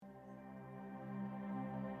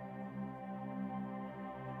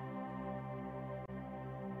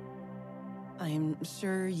I'm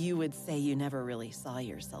sure you would say you never really saw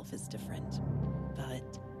yourself as different,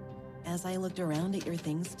 but as I looked around at your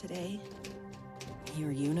things today,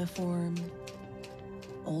 your uniform,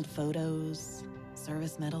 old photos,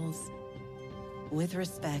 service medals, with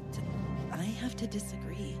respect, I have to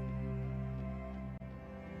disagree.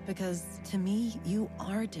 Because to me, you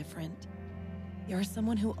are different. You're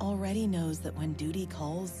someone who already knows that when duty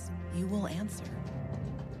calls, you will answer.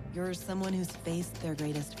 You're someone who's faced their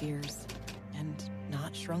greatest fears and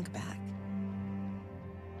not shrunk back.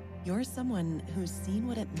 You're someone who's seen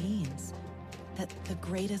what it means, that the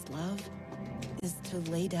greatest love is to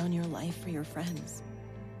lay down your life for your friends,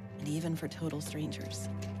 and even for total strangers.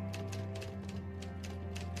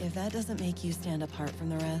 If that doesn't make you stand apart from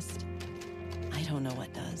the rest, I don't know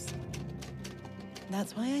what does.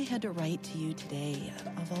 That's why I had to write to you today,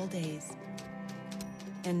 of all days.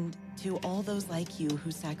 And to all those like you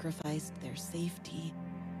who sacrificed their safety,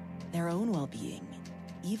 their own well-being,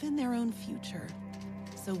 even their own future,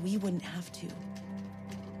 so we wouldn't have to.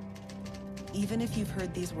 Even if you've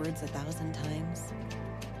heard these words 1,000 times,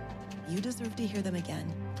 you deserve to hear them again.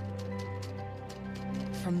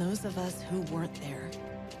 From those of us who weren't there,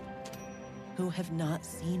 who have not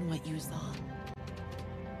seen what you saw,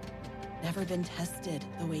 never been tested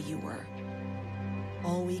the way you were.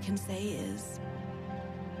 All we can say is,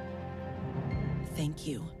 thank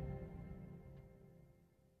you.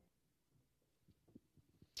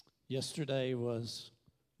 Yesterday was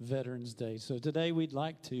Veterans Day, so today we'd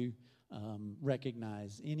like to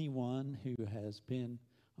recognize anyone who has been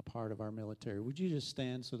a part of our military. Would you just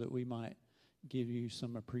stand so that we might give you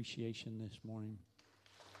some appreciation this morning?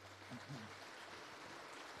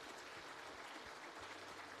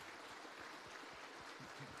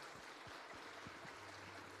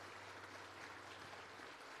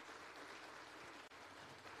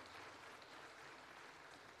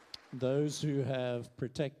 Those who have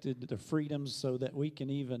protected the freedoms so that we can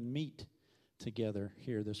even meet together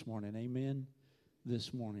here this morning. Amen.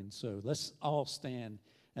 This morning. So let's all stand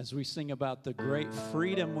as we sing about the great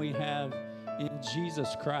freedom we have in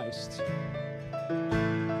Jesus Christ.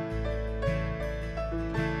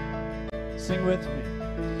 Sing with me.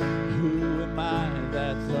 Who am I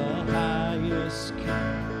that the highest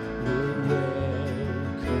King would welcome?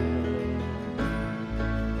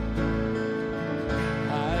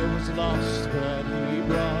 I was lost, but he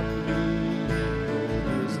brought me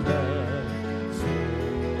his love for,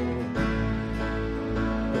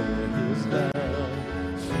 his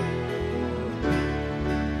love for.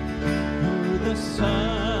 Who the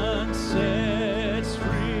Son sets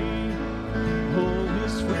free, oh,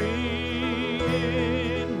 is free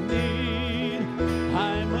indeed.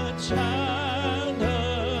 I'm a child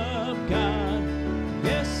of God,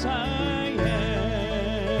 yes I am.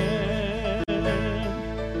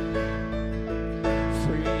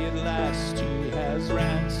 Free at last, he has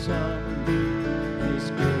ransomed me, his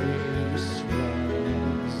grace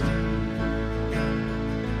runs deep.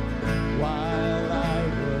 While I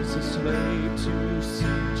was a slave to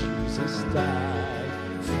sin, Jesus died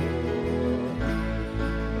for me.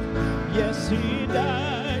 Yes, he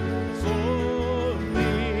died for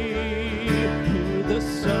me. Who the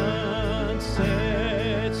Son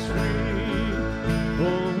sets free,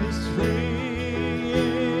 oh, is free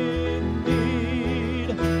indeed.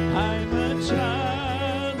 I'm a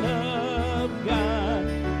child of God,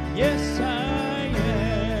 yes I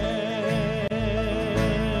am.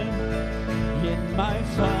 In my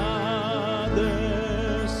Father's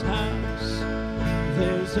house,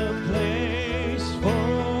 there's a place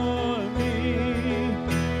for me.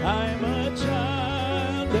 I'm a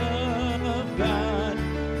child of God,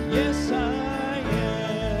 yes I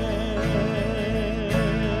am.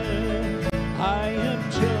 I am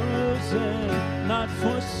chosen, not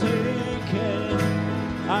forsaken.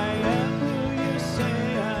 I am who you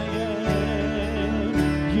say I am.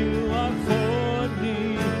 You are for me,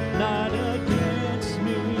 not against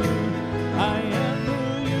me. I am who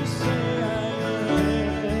you say I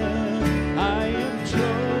am. I am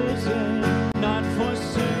chosen, not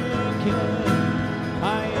forsaken.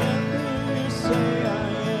 I am who you say I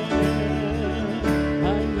am. I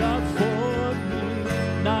are for me,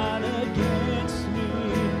 not against me.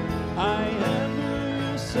 I am who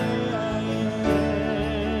you say I am.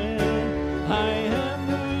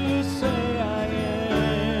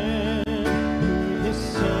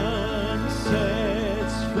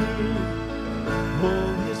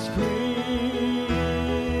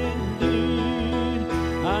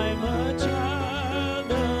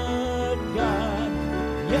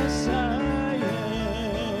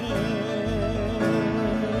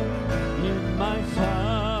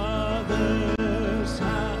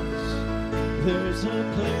 There's a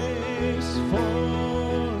place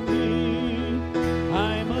for me.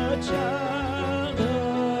 I'm a child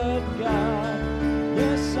of God.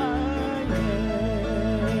 Yes, I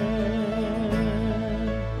am.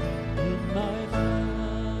 In my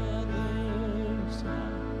Father's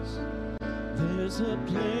house, there's a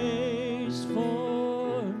place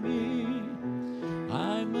for me.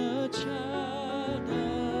 I'm a child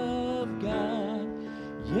of God.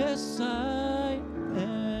 Yes, I am.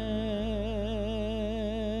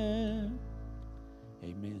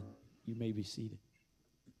 Amen. You may be seated.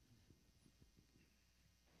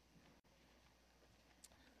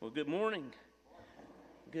 Well, good morning.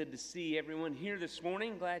 Good to see everyone here this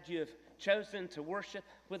morning. Glad you have chosen to worship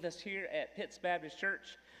with us here at Pitts Baptist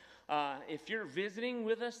Church. If you're visiting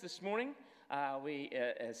with us this morning, we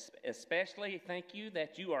especially thank you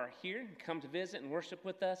that you are here and come to visit and worship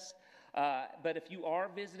with us. But if you are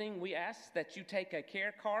visiting, we ask that you take a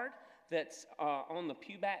care card that's on the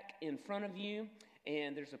pew back in front of you,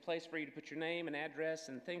 and there's a place for you to put your name and address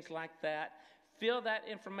and things like that. Fill that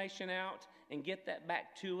information out and get that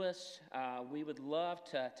back to us. We would love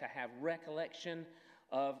to have recollection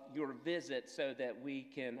of your visit so that we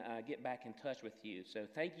can get back in touch with you. So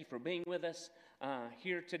thank you for being with us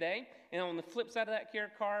here today. And on the flip side of that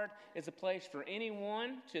care card is a place for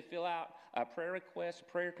anyone to fill out a prayer request,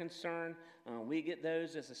 a prayer concern. We get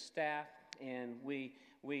those as a staff, and we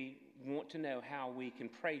want to know how we can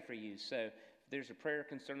pray for you. So if there's a prayer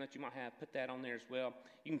concern that you might have, put that on there as well.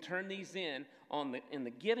 You can turn these in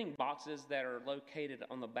the giving boxes that are located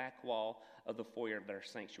on the back wall of the foyer of our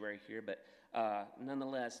sanctuary here. But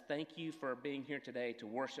nonetheless, thank you for being here today to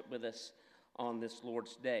worship with us on this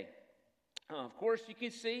Lord's Day. Of course, you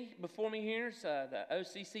can see before me here is the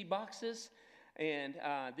OCC boxes, and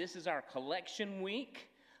this is our collection week.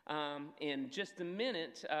 In just a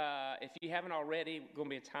minute, if you haven't already, going to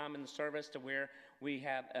be a time in the service to where we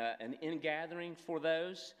have an in-gathering for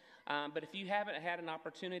those. But if you haven't had an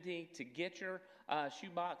opportunity to get your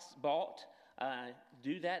shoebox bought,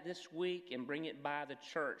 do that this week and bring it by the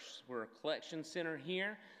church. We're a collection center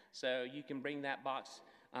here, so you can bring that box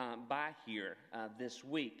by here this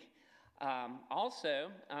week.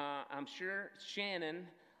 Also, I'm sure Shannon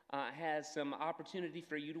has some opportunity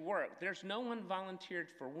for you to work. There's no one volunteered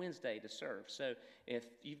for Wednesday to serve. So if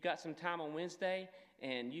you've got some time on Wednesday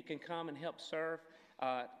and you can come and help serve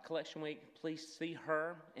Collection Week, please see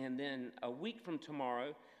her. And then a week from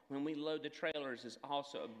tomorrow, when we load the trailers, is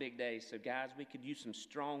also a big day. So guys, we could use some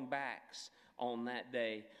strong backs on that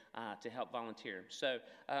day to help volunteer. So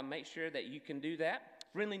make sure that you can do that.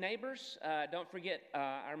 Friendly neighbors, don't forget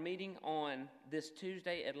our meeting on this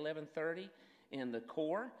Tuesday at 11:30 in the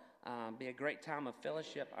core. Be a great time of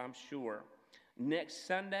fellowship, I'm sure. Next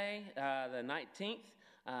Sunday, the 19th,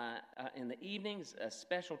 in the evenings, a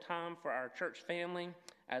special time for our church family,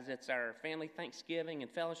 as it's our family Thanksgiving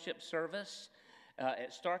and fellowship service.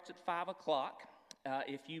 It starts at 5 o'clock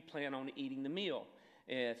if you plan on eating the meal.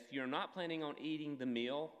 If you're not planning on eating the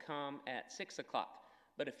meal, come at 6 o'clock.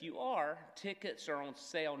 But if you are, tickets are on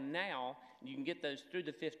sale now. You can get those through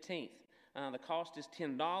the 15th. The cost is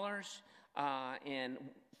 $10, and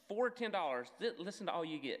for $10, listen to all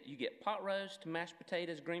you get. You get pot roast, mashed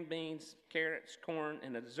potatoes, green beans, carrots, corn,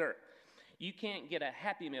 and a dessert. You can't get a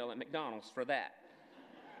Happy Meal at McDonald's for that.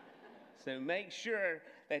 So make sure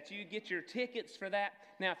that you get your tickets for that.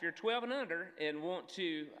 Now, if you're 12 and under and want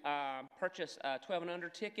to purchase a 12 and under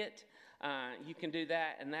ticket, you can do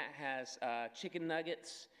that, and that has chicken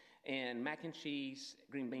nuggets and mac and cheese,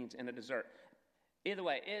 green beans, and a dessert. Either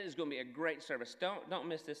way, it is going to be a great service. Don't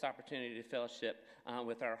miss this opportunity to fellowship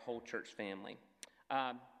with our whole church family.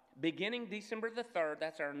 Beginning December the 3rd,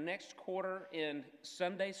 that's our next quarter in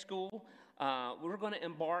Sunday school, we're going to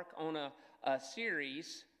embark on a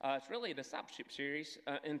series, it's really a discipleship series,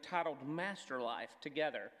 entitled Master Life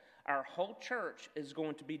Together. Our whole church is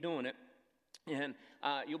going to be doing it, and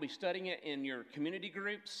you'll be studying it in your community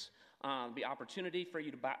groups. The opportunity for you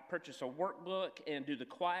to purchase a workbook and do the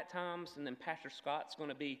quiet times, and then Pastor Scott's going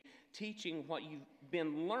to be teaching what you've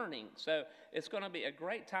been learning. So it's going to be a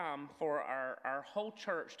great time for our whole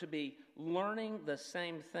church to be learning the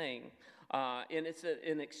same thing. And it's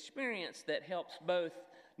an experience that helps both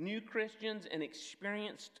new Christians and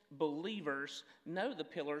experienced believers know the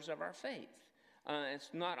pillars of our faith. It's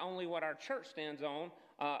not only what our church stands on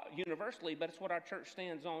universally, but it's what our church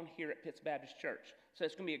stands on here at Pitts Baptist Church. So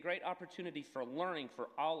it's going to be a great opportunity for learning for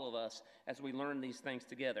all of us as we learn these things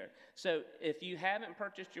together. So if you haven't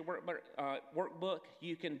purchased your workbook,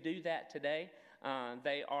 you can do that today.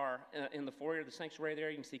 They are in the foyer of the sanctuary there.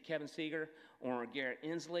 You can see Kevin Seeger or Garrett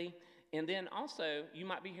Inslee. And then also, you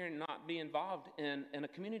might be here and not be involved in a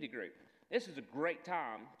community group. This is a great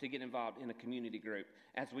time to get involved in a community group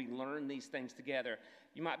as we learn these things together.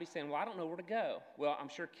 You might be saying, well, I don't know where to go. Well, I'm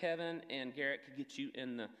sure Kevin and Garrett could get you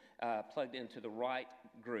in the plugged into the right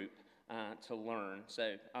group to learn.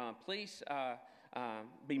 So please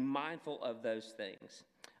be mindful of those things.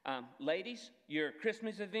 Ladies, your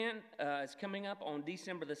Christmas event is coming up on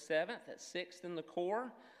December the 7th at 6th in the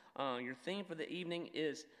core. Your theme for the evening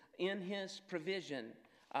is In His Provision.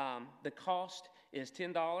 The cost is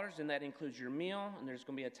 $10, and that includes your meal, and there's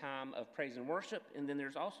going to be a time of praise and worship, and then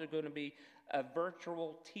there's also going to be a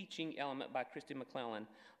virtual teaching element by Christy McClellan.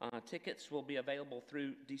 Tickets will be available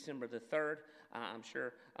through December the 3rd. I'm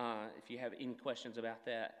sure if you have any questions about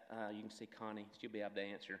that, you can see Connie. She'll be able to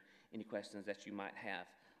answer any questions that you might have.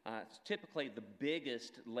 It's typically the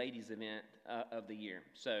biggest ladies' event of the year,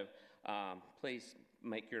 so please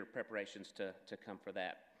make your preparations to come for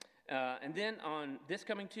that. And then on this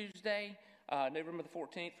coming Tuesday, November the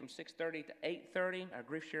 14th from 6:30 to 8:30, our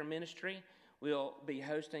Grief Share Ministry will be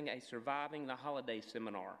hosting a Surviving the Holiday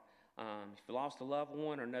seminar. If you lost a loved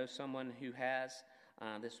one or know someone who has,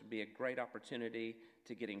 this would be a great opportunity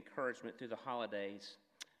to get encouragement through the holidays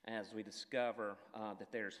as we discover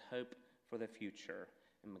that there's hope for the future.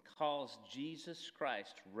 And because Jesus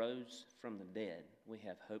Christ rose from the dead, we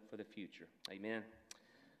have hope for the future. Amen.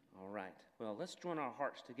 All right. Well, let's join our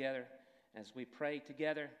hearts together as we pray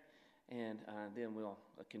together, and then we'll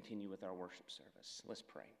continue with our worship service. Let's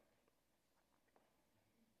pray.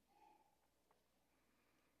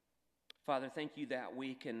 Father, thank you that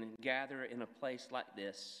we can gather in a place like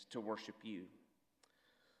this to worship you.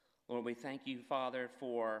 Lord, we thank you, Father,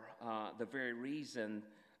 for the very reason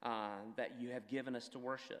that you have given us to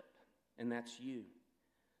worship, and that's you.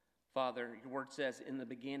 Father, your word says in the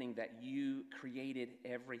beginning that you created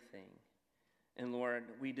everything. And Lord,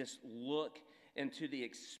 we just look into the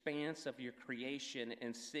expanse of your creation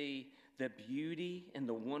and see the beauty and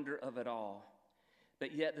the wonder of it all.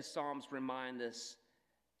 But yet the Psalms remind us,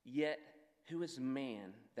 yet who is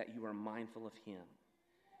man that you are mindful of him?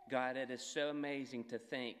 God, it is so amazing to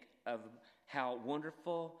think of how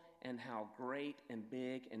wonderful and how great and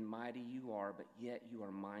big and mighty you are, but yet you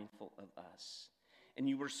are mindful of us. And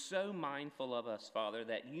you were so mindful of us, Father,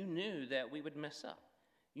 that you knew that we would mess up.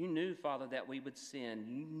 You knew, Father, that we would sin.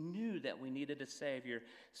 You knew that we needed a Savior.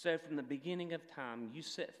 So from the beginning of time, you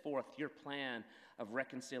set forth your plan of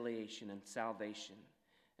reconciliation and salvation.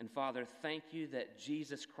 And Father, thank you that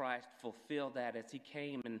Jesus Christ fulfilled that as he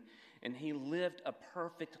came and he lived a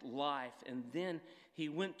perfect life. And then he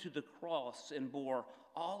went to the cross and bore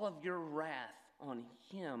all of your wrath on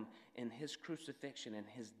him in his crucifixion and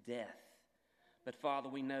his death. But Father,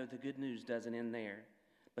 we know the good news doesn't end there,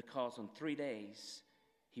 because on 3 days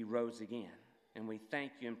he rose again. And we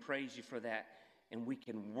thank you and praise you for that. And we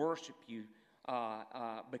can worship you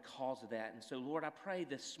because of that. And so, Lord, I pray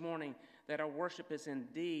this morning that our worship is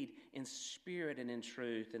indeed in spirit and in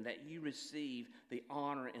truth, and that you receive the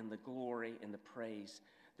honor and the glory and the praise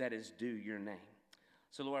that is due your name.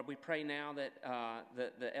 So, Lord, we pray now that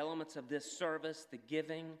the elements of this service, the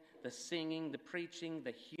giving, the singing, the preaching,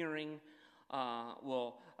 the hearing,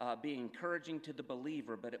 will be encouraging to the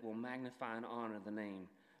believer, but it will magnify and honor the name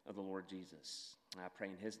of the Lord Jesus. I pray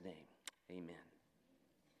in his name. Amen.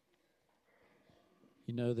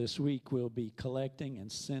 You know, this week we'll be collecting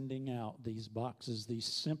and sending out these boxes, these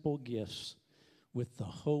simple gifts with the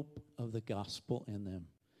hope of the gospel in them,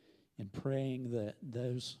 and praying that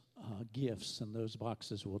those gifts and those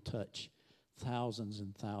boxes will touch thousands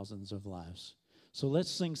and thousands of lives. So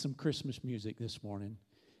let's sing some Christmas music this morning.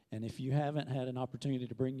 And if you haven't had an opportunity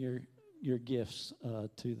to bring your gifts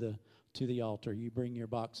to the altar, you bring your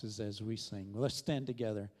boxes as we sing. Let's stand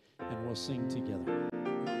together and we'll sing together.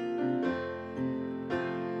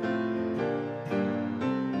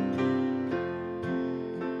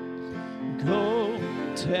 Go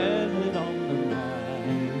tell it on the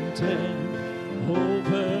mountain,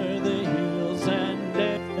 over the hills and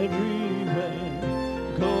everywhere.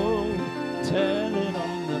 Go tell it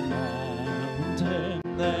on the mountain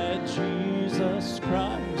that Jesus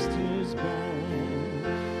Christ is born.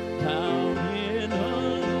 Down in a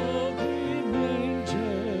lowly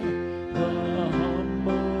manger, the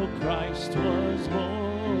humble Christ was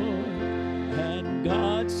born, and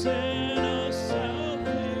God sent us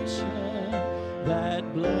salvation,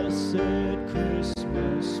 that blessed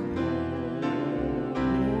Christmas morn.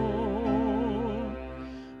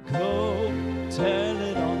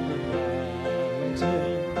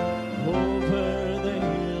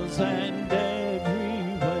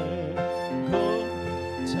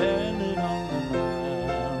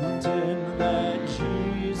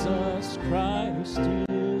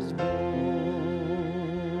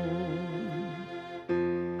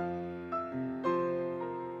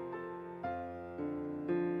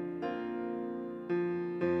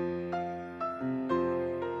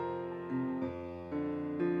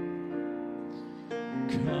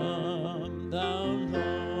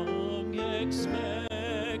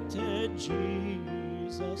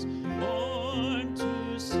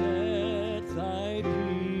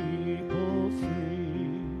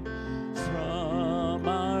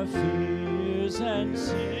 and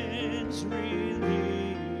sins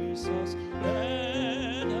release us.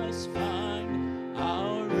 Let us find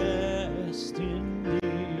our rest in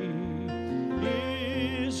Thee.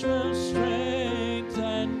 Israel's strength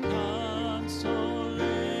and consolation,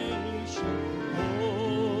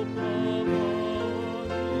 hope of all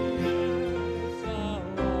the earth, Thou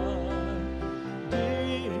art,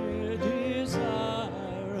 dear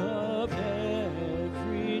desire of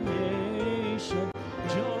every nation,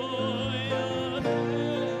 joy of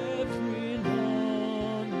every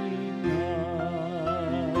longing heart.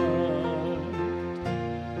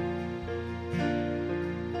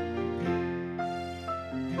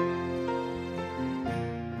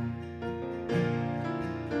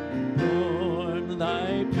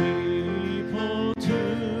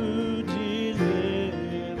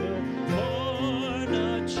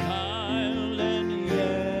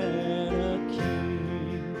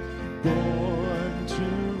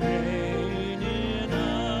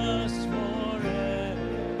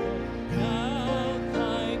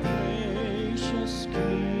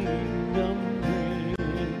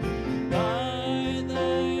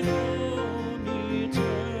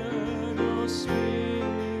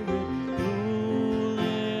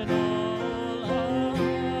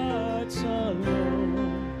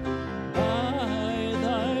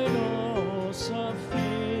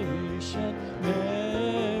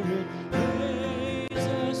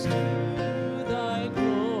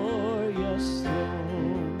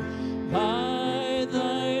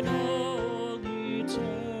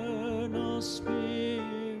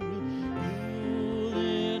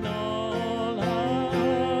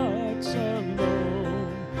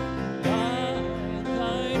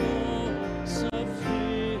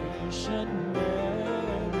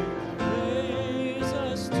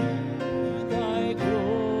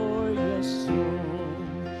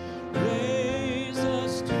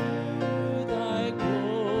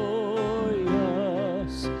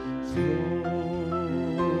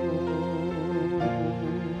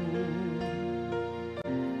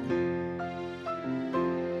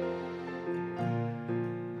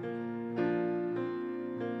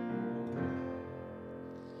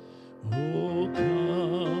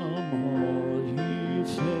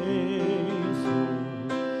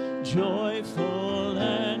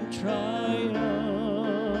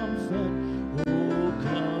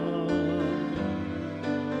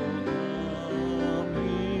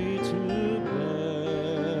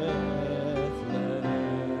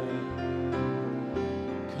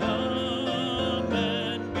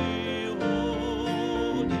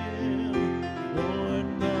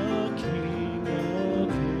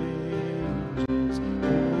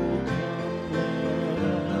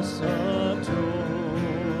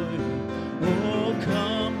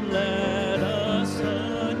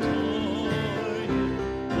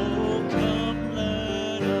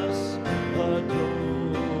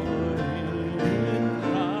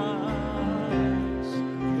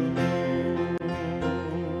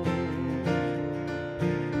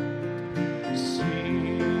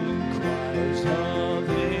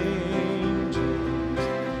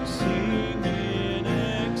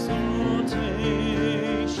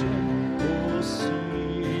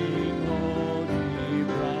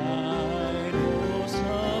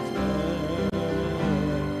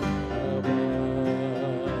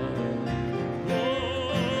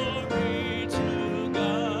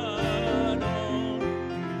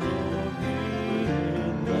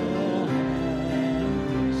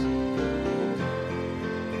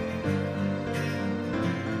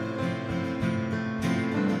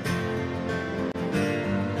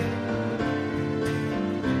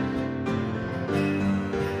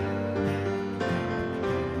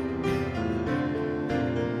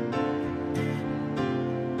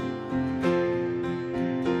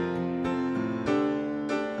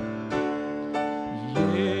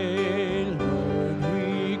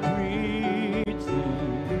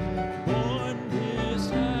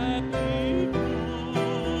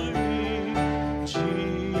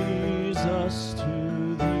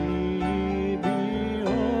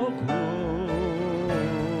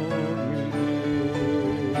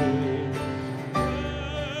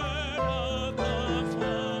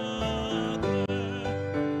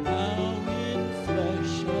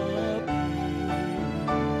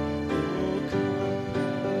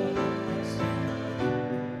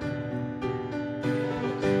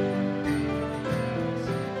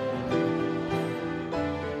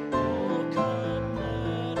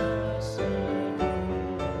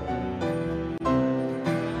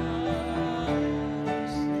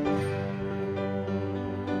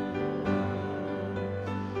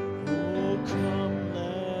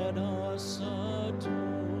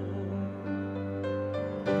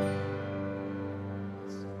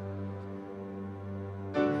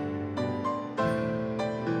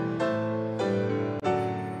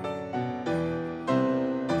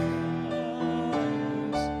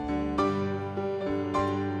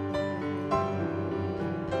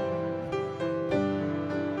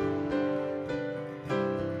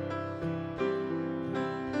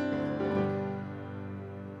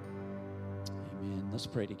 Let's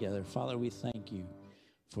pray together. Father, we thank you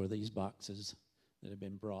for these boxes that have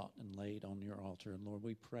been brought and laid on your altar. And Lord,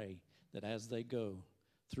 we pray that as they go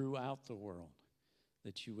throughout the world,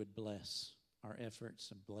 that you would bless our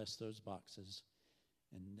efforts and bless those boxes,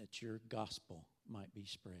 and that your gospel might be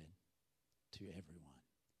spread to everyone.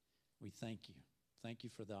 We thank you. Thank you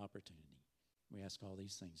for the opportunity. We ask all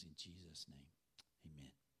these things in Jesus' name.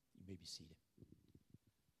 Amen. You may be seated.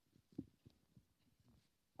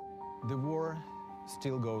 The war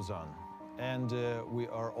still goes on, and we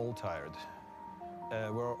are all tired.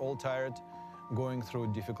 We're all tired, going through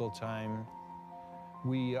a difficult time.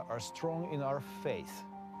 We are strong in our faith,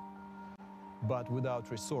 but without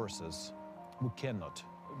resources, we cannot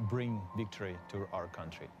bring victory to our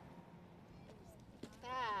country.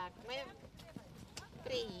 Так, ми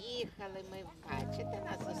приїхали, ми бачите,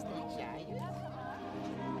 нас зустрічають.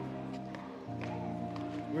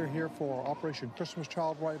 We're here for Operation Christmas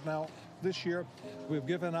Child right now. This year, we've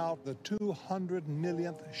given out the 200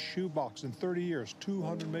 millionth shoebox in 30 years,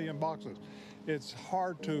 200 million boxes. It's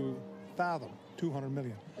hard to fathom 200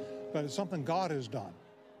 million, but it's something God has done.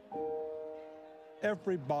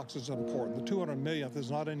 Every box is important. The 200 millionth is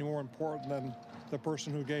not any more important than the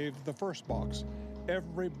person who gave the first box.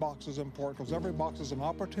 Every box is important because every box is an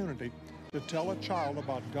opportunity to tell a child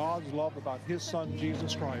about God's love, about His Son,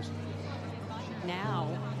 Jesus Christ.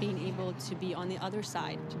 Now, being able to be on the other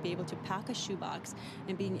side, to be able to pack a shoebox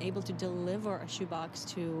and being able to deliver a shoebox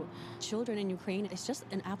to children in Ukraine is just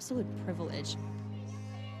an absolute privilege.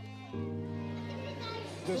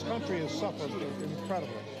 This country has suffered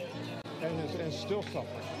incredibly and is still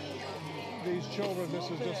suffering. These children, this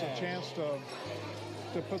is just a chance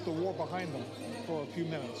to put the war behind them for a few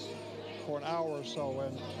minutes, for an hour or so,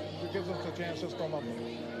 and it gives us a chance just to love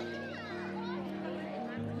them.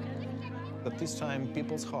 But this time,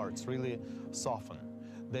 people's hearts really soften.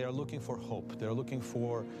 They are looking for hope. They're looking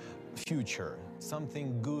for future.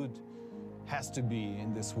 Something good has to be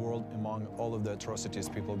in this world among all of the atrocities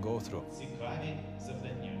people go through.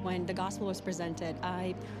 When the gospel was presented,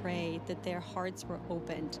 I prayed that their hearts were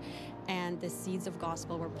opened and the seeds of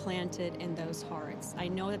gospel were planted in those hearts. I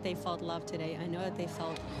know that they felt love today. I know that they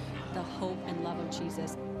felt the hope and love of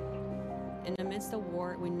Jesus. In the midst of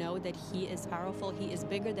war, we know that He is powerful. He is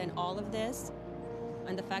bigger than all of this.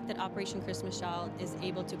 And the fact that Operation Christmas Child is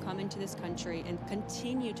able to come into this country and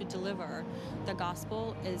continue to deliver the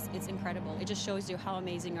gospel it's incredible. It just shows you how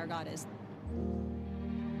amazing our God is.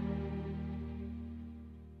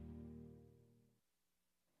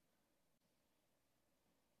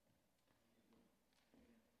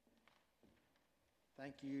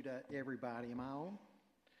 Thank you to everybody. Am I on?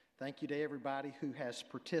 Thank you to everybody who has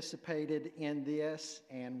participated in this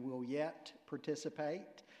and will yet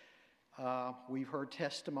participate. We've heard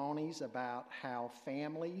testimonies about how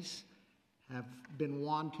families have been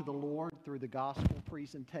won to the Lord through the gospel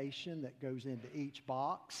presentation that goes into each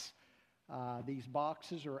box. These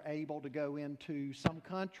boxes are able to go into some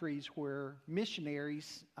countries where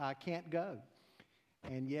missionaries can't go.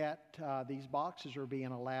 And yet these boxes are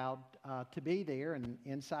being allowed to be there, and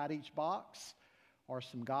inside each box are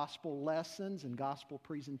some gospel lessons and gospel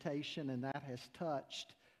presentation, and that has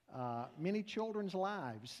touched many children's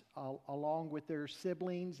lives along with their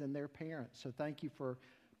siblings and their parents. So thank you for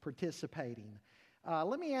participating.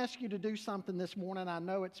 Let me ask you to do something this morning. I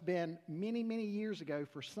know it's been many, many years ago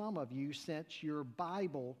for some of you since your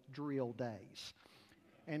Bible drill days.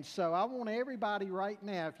 And so I want everybody right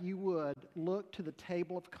now, if you would, look to the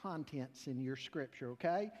table of contents in your scripture,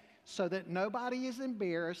 okay? So that nobody is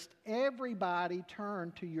embarrassed, everybody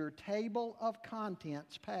turn to your table of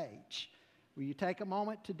contents page. Will you take a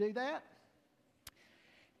moment to do that?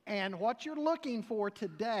 And what you're looking for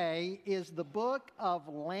today is the book of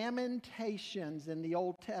Lamentations in the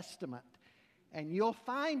Old Testament. And you'll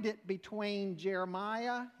find it between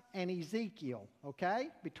Jeremiah and Ezekiel, okay?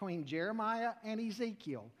 Between Jeremiah and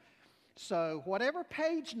Ezekiel. So whatever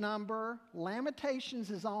page number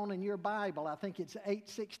Lamentations is on in your Bible, I think it's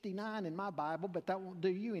 869 in my Bible, but that won't do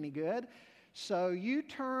you any good. So you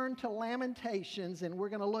turn to Lamentations, and we're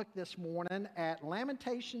going to look this morning at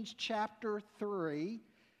Lamentations chapter 3,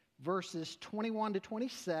 verses 21 to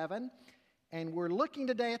 27. And we're looking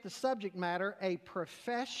today at the subject matter, a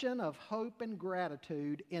profession of hope and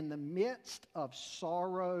gratitude in the midst of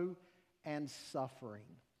sorrow and suffering.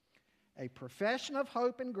 A profession of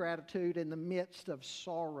hope and gratitude in the midst of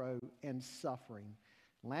sorrow and suffering.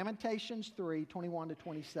 Lamentations 3, 21 to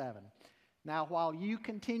 27. Now, while you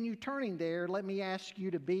continue turning there, let me ask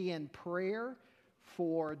you to be in prayer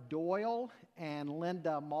for Doyle and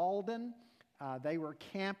Linda Malden. They were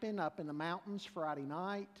camping up in the mountains Friday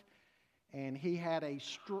night, and he had a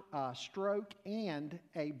stroke and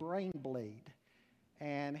a brain bleed.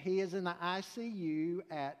 And he is in the ICU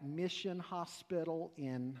at Mission Hospital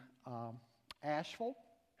in Asheville.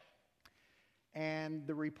 And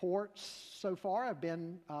the reports so far have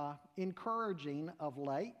been encouraging of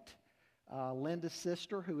late. Linda's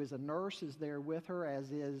sister, who is a nurse, is there with her,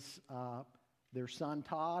 as is their son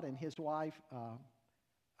Todd and his wife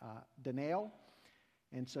Danelle.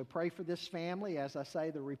 And so pray for this family. As I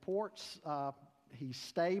say, the reports, he's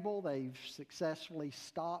stable. They've successfully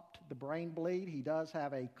stopped the brain bleed. He does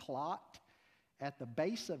have a clot at the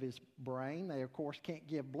base of his brain. They, of course, can't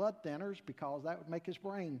give blood thinners because that would make his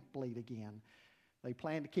brain bleed again. They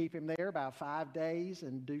plan to keep him there about 5 days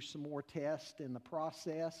and do some more tests in the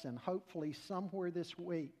process. And hopefully sometime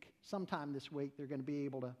this week, they're going to be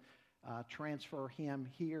able to transfer him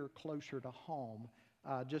here closer to home.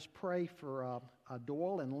 Just pray for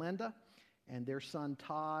Doyle and Linda and their son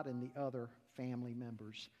Todd and the other family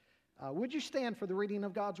members. Would you stand for the reading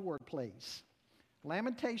of God's Word, please?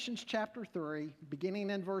 Lamentations chapter 3,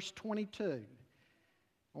 beginning in verse 22.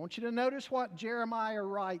 I want you to notice what Jeremiah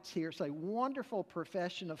writes here. It's a wonderful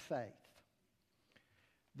profession of faith.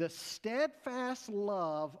 The steadfast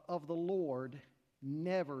love of the Lord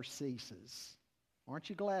never ceases. Aren't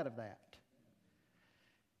you glad of that?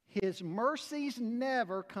 His mercies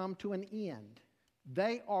never come to an end.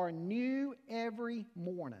 They are new every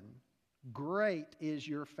morning. Great is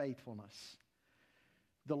your faithfulness.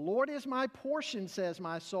 The Lord is my portion, says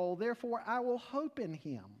my soul, therefore I will hope in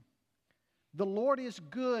him. The Lord is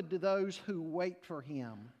good to those who wait for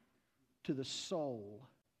him, to the soul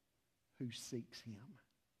who seeks him.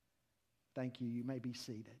 Thank you. You may be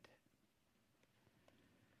seated.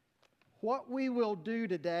 What we will do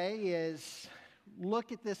today is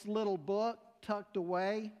look at this little book tucked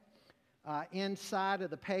away inside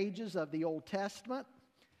of the pages of the Old Testament.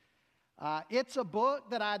 It's a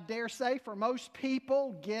book that I dare say for most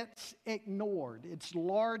people gets ignored. It's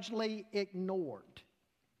largely ignored.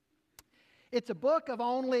 It's a book of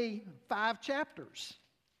only 5 chapters.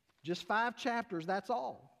 Just 5 chapters, that's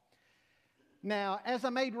all. Now, as I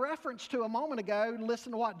made reference to a moment ago,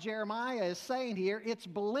 listen to what Jeremiah is saying here. It's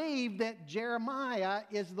believed that Jeremiah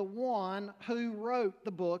is the one who wrote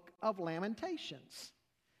the book of Lamentations.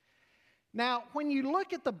 Now, when you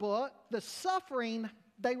look at the book, the suffering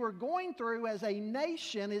they were going through as a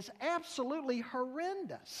nation is absolutely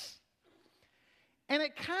horrendous. And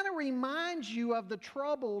it kind of reminds you of the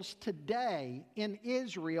troubles today in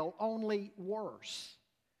Israel, only worse.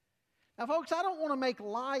 Now, folks, I don't want to make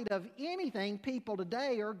light of anything people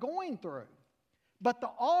today are going through. But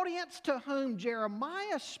the audience to whom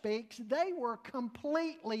Jeremiah speaks, they were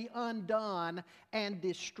completely undone and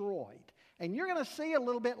destroyed. And you're going to see a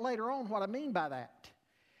little bit later on what I mean by that.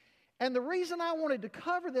 And the reason I wanted to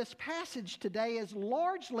cover this passage today is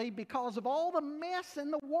largely because of all the mess in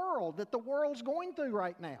the world that the world's going through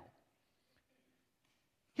right now.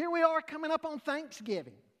 Here we are coming up on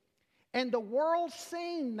Thanksgiving. And the world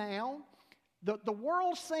scene now, the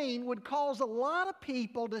world scene would cause a lot of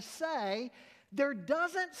people to say there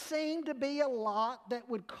doesn't seem to be a lot that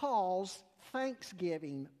would cause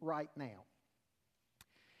Thanksgiving right now.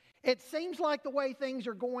 It seems like the way things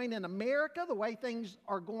are going in America, the way things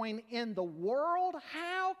are going in the world,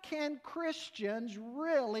 how can Christians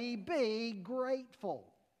really be grateful?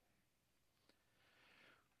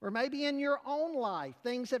 Or maybe in your own life,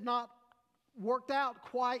 things have not worked out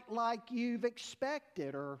quite like you've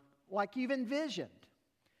expected or like you've envisioned.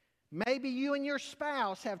 Maybe you and your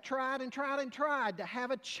spouse have tried to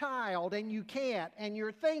have a child and you can't, and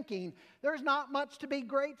you're thinking there's not much to be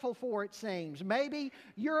grateful for, it seems. Maybe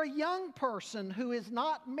you're a young person who is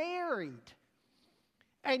not married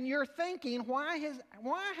and you're thinking, why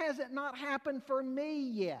has it not happened for me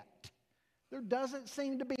yet? There doesn't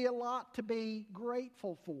seem to be a lot to be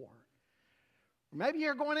grateful for. Maybe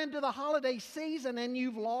you're going into the holiday season and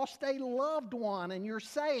you've lost a loved one and you're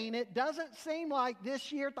saying it doesn't seem like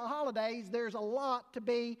this year at the holidays there's a lot to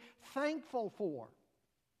be thankful for.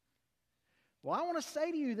 Well, I want to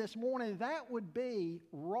say to you this morning that would be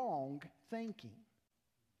wrong thinking.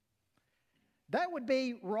 That would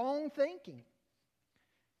be wrong thinking.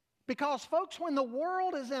 Because, folks, when the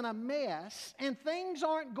world is in a mess and things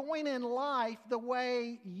aren't going in life the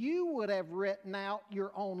way you would have written out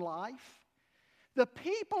your own life, the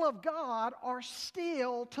people of God are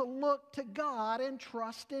still to look to God and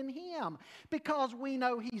trust in Him because we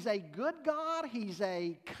know He's a good God, He's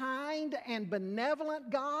a kind and benevolent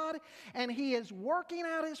God, and He is working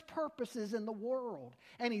out His purposes in the world.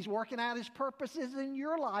 And He's working out His purposes in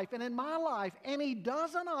your life and in my life. And He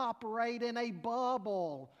doesn't operate in a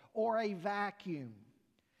bubble or a vacuum.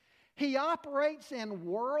 He operates in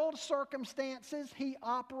world circumstances. He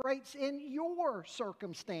operates in your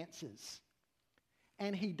circumstances.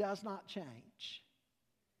 And He does not change.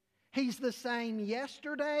 He's the same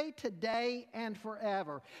yesterday, today, and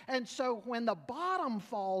forever. And so when the bottom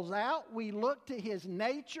falls out, we look to His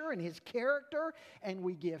nature and His character, and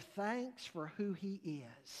we give thanks for who He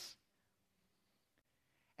is.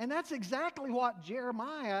 And that's exactly what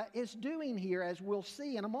Jeremiah is doing here, as we'll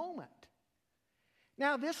see in a moment.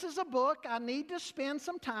 Now, this is a book I need to spend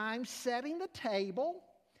some time setting the table.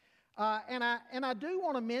 And I do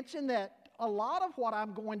want to mention that a lot of what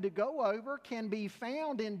I'm going to go over can be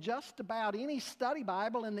found in just about any study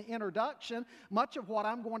Bible in the introduction. Much of what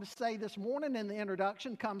I'm going to say this morning in the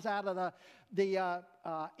introduction comes out of the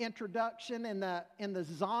introduction in the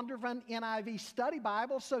Zondervan NIV Study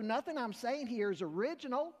Bible. So nothing I'm saying here is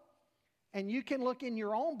original. And you can look in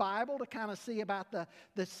your own Bible to kind of see about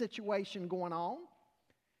the situation going on.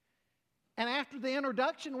 And after the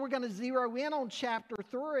introduction, we're going to zero in on chapter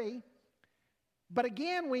 3. But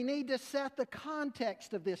again, we need to set the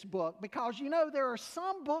context of this book, because you know there are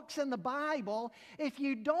some books in the Bible, if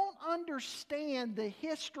you don't understand the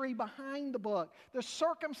history behind the book, the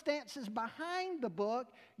circumstances behind the book,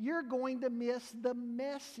 you're going to miss the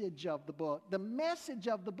message of the book. The message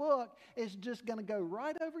of the book is just going to go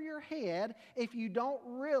right over your head if you don't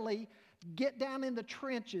really get down in the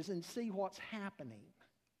trenches and see what's happening.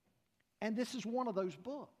 And this is one of those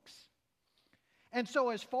books. And so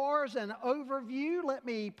as far as an overview, let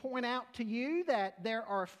me point out to you that there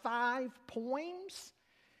are 5 poems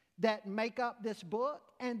that make up this book,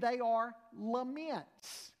 and they are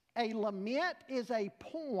laments. A lament is a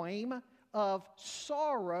poem of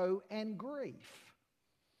sorrow and grief.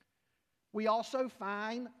 We also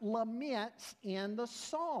find laments in the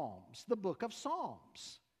Psalms, the book of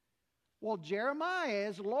Psalms. Well, Jeremiah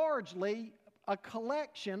is largely a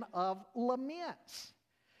collection of laments.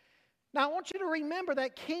 Now, I want you to remember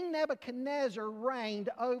that King Nebuchadnezzar reigned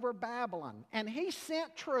over Babylon, and he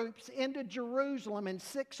sent troops into Jerusalem in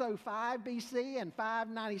 605 BC, and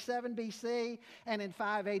 597 BC, and in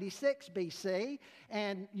 586 BC.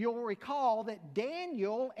 And you'll recall that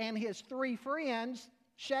Daniel and his 3 friends,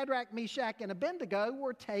 Shadrach, Meshach, and Abednego,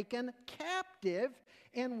 were taken captive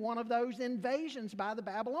in one of those invasions by the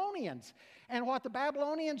Babylonians. And what the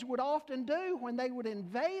Babylonians would often do when they would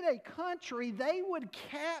invade a country, they would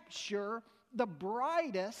capture the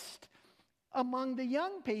brightest among the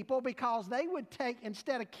young people, because they would take,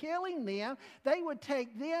 instead of killing them, they would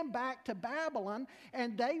take them back to Babylon,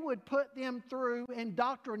 and they would put them through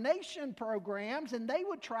indoctrination programs, and they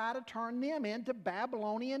would try to turn them into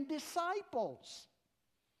Babylonian disciples.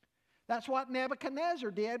 That's what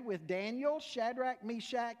Nebuchadnezzar did with Daniel, Shadrach,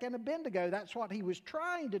 Meshach, and Abednego. That's what he was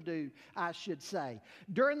trying to do, I should say.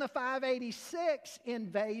 During the 586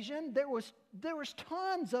 invasion, there was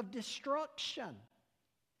tons of destruction.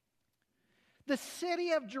 The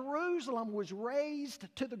city of Jerusalem was razed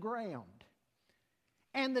to the ground,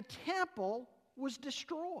 and the temple was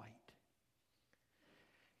destroyed.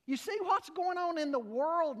 You see what's going on in the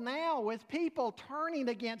world now with people turning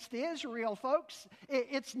against Israel, folks?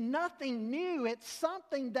 It's nothing new. It's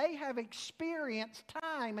something they have experienced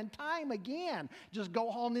time and time again. Just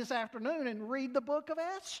go home this afternoon and read the book of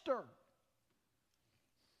Esther.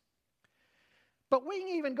 But we can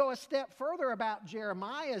even go a step further about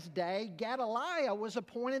Jeremiah's day. Gedaliah was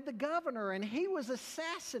appointed the governor, and he was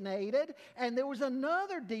assassinated, and there was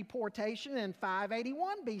another deportation in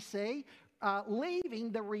 581 BC,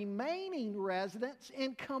 leaving the remaining residents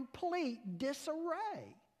in complete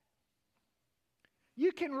disarray.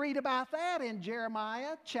 You can read about that in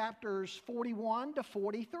Jeremiah chapters 41 to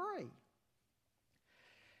 43.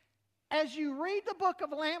 As you read the book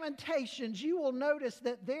of Lamentations, you will notice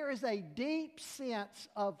that there is a deep sense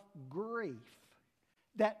of grief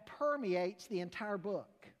that permeates the entire book.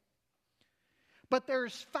 But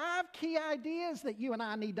there's 5 key ideas that you and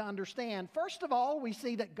I need to understand. First of all, we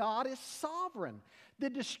see that God is sovereign. The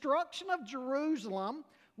destruction of Jerusalem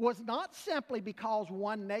was not simply because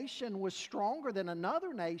one nation was stronger than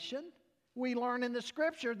another nation. We learn in the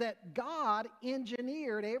Scripture that God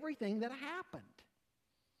engineered everything that happened.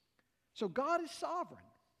 So God is sovereign.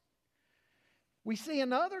 We see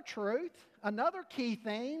another truth, another key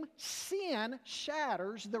theme: sin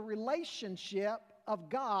shatters the relationship of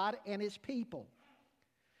God and His people.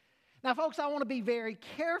 Now, folks, I want to be very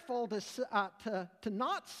careful to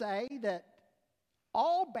not say that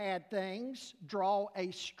all bad things draw a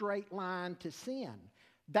straight line to sin.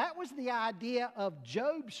 That was the idea of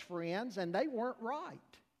Job's friends, and they weren't right.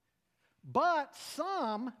 But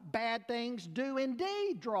some bad things do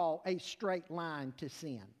indeed draw a straight line to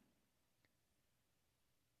sin.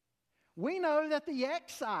 We know that the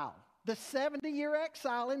exile, the 70-year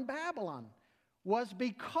exile in Babylon, was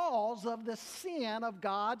because of the sin of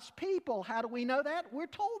God's people. How do we know that? We're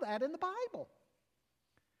told that in the Bible.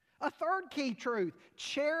 A third key truth: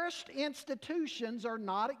 cherished institutions are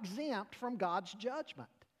not exempt from God's judgment.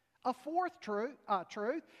 A fourth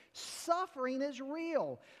truth, suffering is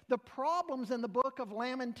real. The problems in the book of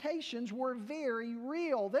Lamentations were very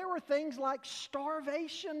real. There were things like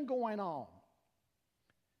starvation going on.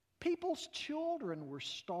 People's children were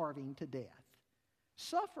starving to death.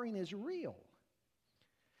 Suffering is real.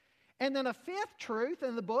 And then a fifth truth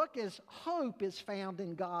in the book is hope is found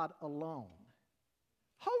in God alone.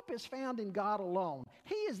 Hope is found in God alone.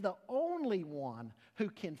 He is the only one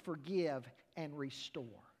who can forgive and restore.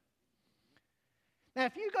 Now,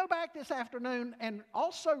 if you go back this afternoon and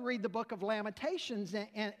also read the book of Lamentations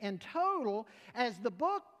in total, as the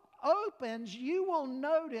book opens, you will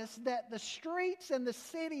notice that the streets and the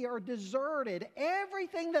city are deserted.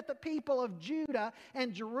 Everything that the people of Judah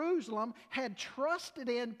and Jerusalem had trusted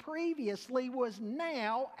in previously was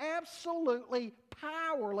now absolutely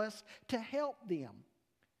powerless to help them.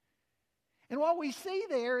 And what we see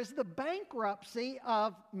there is the bankruptcy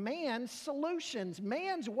of man's solutions.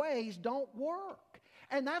 Man's ways don't work.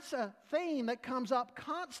 And that's a theme that comes up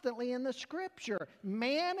constantly in the Scripture.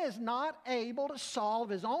 Man is not able to solve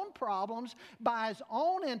his own problems by his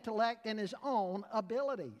own intellect and his own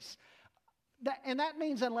abilities. And that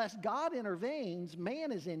means unless God intervenes,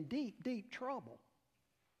 man is in deep, deep trouble.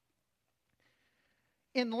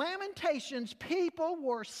 In Lamentations, people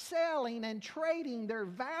were selling and trading their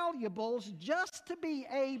valuables just to be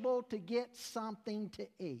able to get something to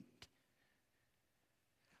eat.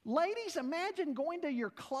 Ladies, imagine going to your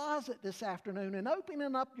closet this afternoon and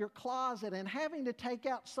opening up your closet and having to take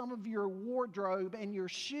out some of your wardrobe and your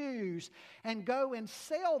shoes and go and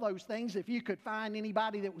sell those things, if you could find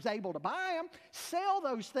anybody that was able to buy them, sell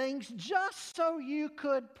those things just so you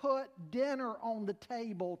could put dinner on the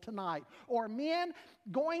table tonight. Or men,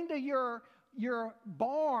 going to your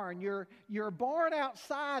barn, your barn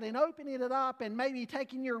outside, and opening it up and maybe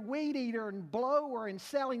taking your weed eater and blower and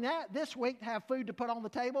selling that this week to have food to put on the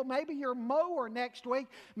table, maybe your mower next week,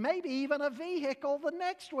 maybe even a vehicle the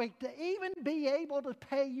next week to even be able to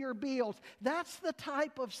pay your bills. That's the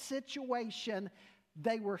type of situation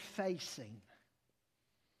they were facing.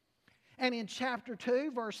 And in chapter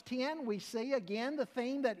 2, verse 10, we see again the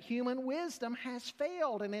theme that human wisdom has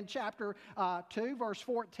failed. And in chapter 2, verse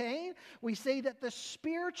 14, we see that the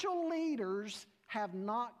spiritual leaders have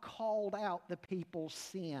not called out the people's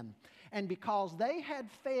sin. And because they had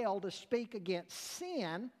failed to speak against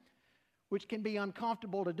sin, which can be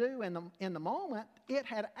uncomfortable to do in the moment, it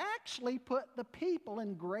had actually put the people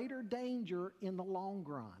in greater danger in the long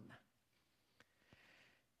run.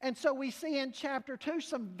 And so we see in chapter 2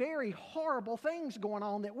 some very horrible things going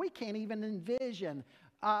on that we can't even envision.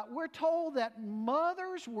 We're told that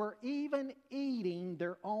mothers were even eating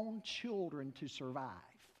their own children to survive.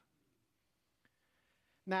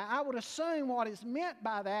 Now, I would assume what is meant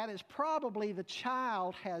by that is probably the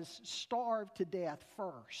child has starved to death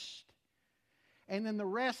first. And then the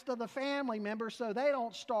rest of the family members, so they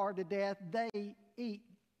don't starve to death, they eat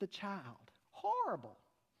the child. Horrible.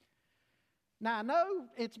 Now, I know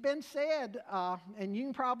it's been said, and you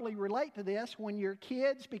can probably relate to this, when your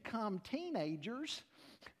kids become teenagers,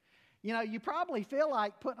 you know, you probably feel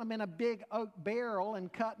like putting them in a big oak barrel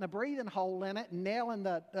and cutting a breathing hole in it and nailing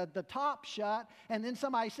the top shut, and then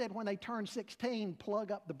somebody said when they turn 16,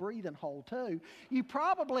 plug up the breathing hole too. You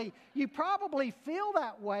probably feel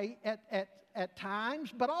that way at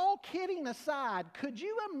times, but all kidding aside, could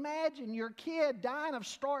you imagine your kid dying of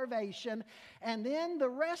starvation and then the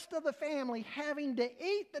rest of the family having to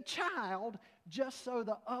eat the child just so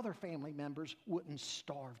the other family members wouldn't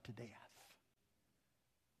starve to death?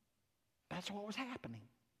 That's what was happening.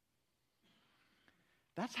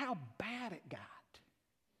 That's how bad it got.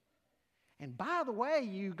 And by the way,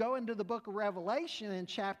 you go into the book of Revelation in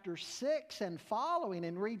chapter 6 and following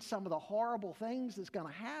and read some of the horrible things that's going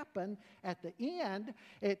to happen at the end.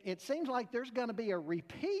 It seems like there's going to be a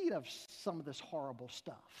repeat of some of this horrible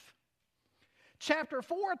stuff. Chapter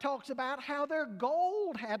 4 talks about how their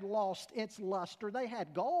gold had lost its luster. They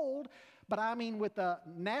had gold, but I mean with the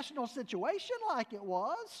national situation like it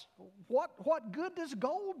was, what good does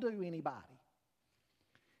gold do anybody?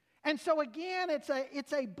 And so again,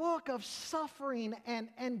 it's a book of suffering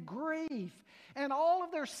and grief and all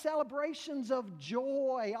of their celebrations of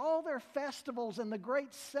joy, all their festivals and the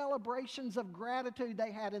great celebrations of gratitude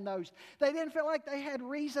they had in those. They didn't feel like they had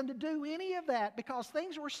reason to do any of that because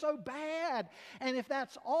things were so bad. And if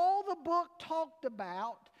that's all the book talked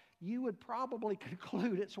about, you would probably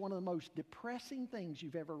conclude it's one of the most depressing things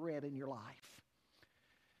you've ever read in your life.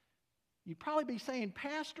 You'd probably be saying,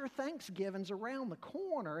 Pastor, Thanksgiving's around the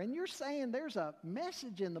corner, and you're saying there's a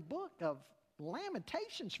message in the book of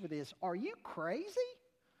Lamentations for this. Are you crazy?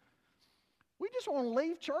 We just want to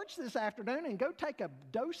leave church this afternoon and go take a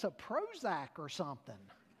dose of Prozac or something.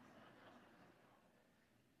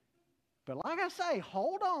 But like I say,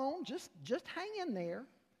 hold on, just hang in there.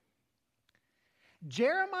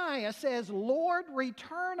 Jeremiah says, Lord,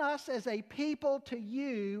 return us as a people to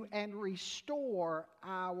you and restore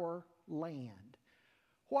our land.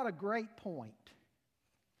 What a great point.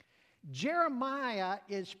 Jeremiah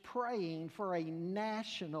is praying for a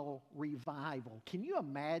national revival. Can you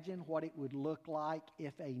imagine what it would look like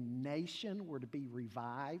if a nation were to be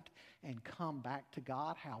revived and come back to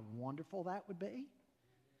God? How wonderful that would be.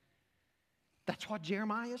 That's what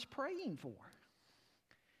Jeremiah is praying for.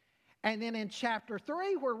 And then in chapter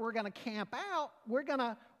 3, where we're going to camp out, we're going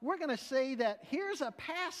to see that here's a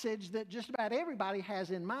passage that just about everybody has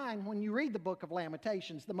in mind when you read the book of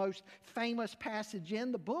Lamentations, the most famous passage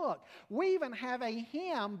in the book. We even have a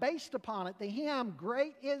hymn based upon it, the hymn,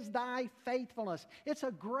 Great is Thy Faithfulness. It's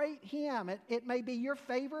a great hymn. It may be your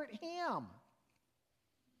favorite hymn.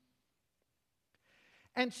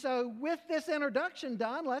 And so with this introduction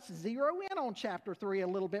done, let's zero in on chapter 3 a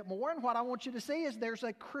little bit more. And what I want you to see is there's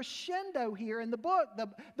a crescendo here in the book.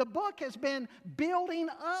 The book has been building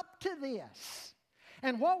up to this.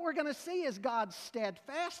 And what we're going to see is God's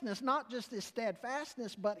steadfastness, not just His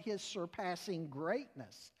steadfastness, but His surpassing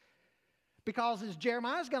greatness. Because as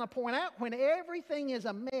Jeremiah is going to point out, when everything is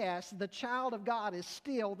a mess, the child of God is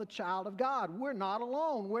still the child of God. We're not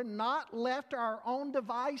alone. We're not left to our own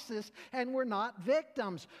devices, and we're not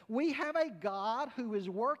victims. We have a God who is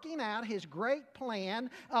working out His great plan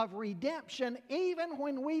of redemption, even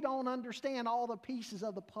when we don't understand all the pieces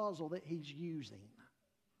of the puzzle that He's using.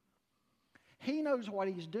 He knows what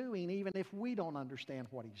He's doing, even if we don't understand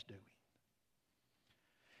what He's doing.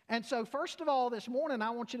 And so first of all this morning, I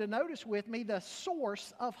want you to notice with me the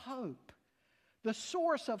source of hope. The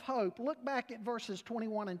source of hope. Look back at verses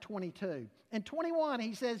 21 and 22. In 21,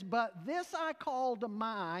 he says, But this I call to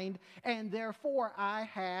mind, and therefore I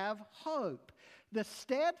have hope. The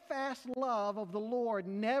steadfast love of the Lord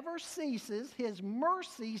never ceases. His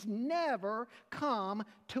mercies never come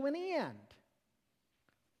to an end.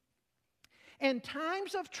 In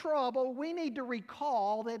times of trouble, we need to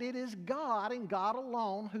recall that it is God and God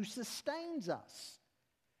alone who sustains us.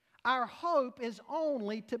 Our hope is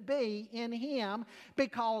only to be in Him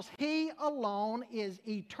because He alone is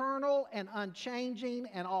eternal and unchanging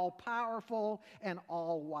and all-powerful and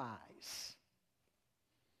all-wise.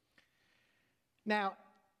 Now,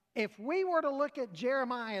 if we were to look at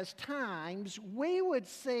Jeremiah's times, we would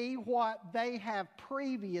see what they have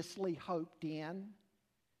previously hoped in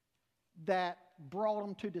that brought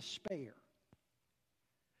them to despair.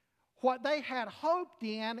 What they had hoped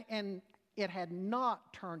in, and it had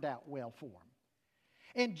not turned out well for them.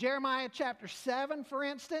 In Jeremiah chapter 7, for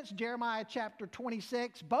instance, Jeremiah chapter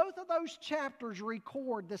 26, both of those chapters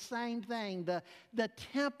record the same thing, the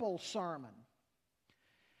temple sermon.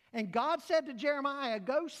 And God said to Jeremiah,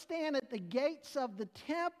 go stand at the gates of the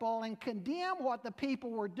temple and condemn what the people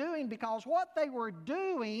were doing, because what they were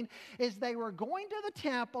doing is they were going to the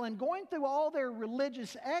temple and going through all their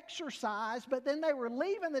religious exercise, but then they were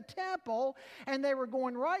leaving the temple and they were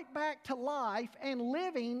going right back to life and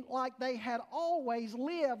living like they had always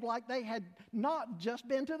lived, like they had not just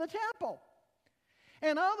been to the temple.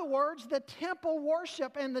 In other words, the temple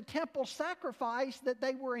worship and the temple sacrifice that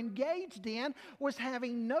they were engaged in was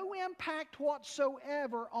having no impact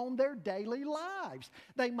whatsoever on their daily lives.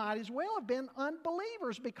 They might as well have been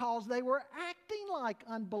unbelievers because they were acting like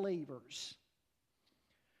unbelievers.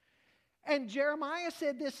 And Jeremiah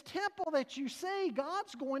said, this temple that you see,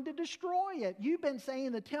 God's going to destroy it. You've been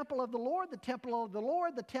saying the temple of the Lord, the temple of the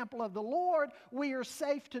Lord, the temple of the Lord. We are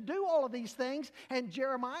safe to do all of these things. And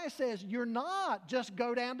Jeremiah says, you're not. Just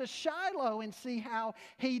go down to Shiloh and see how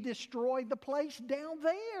He destroyed the place down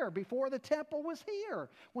there before the temple was here,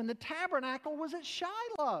 when the tabernacle was at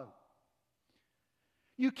Shiloh.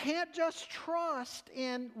 You can't just trust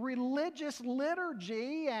in religious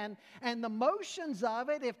liturgy and the motions of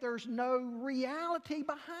it if there's no reality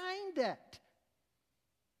behind it.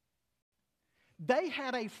 They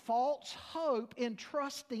had a false hope in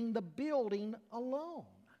trusting the building alone.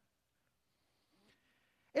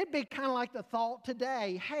 It'd be kind of like the thought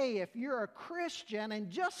today, hey, if you're a Christian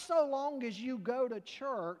and just so long as you go to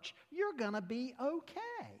church, you're going to be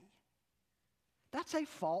okay. That's a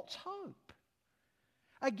false hope.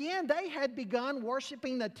 Again, they had begun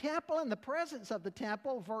worshiping the temple and the presence of the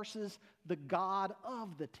temple versus the God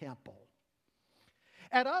of the temple.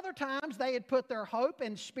 At other times, they had put their hope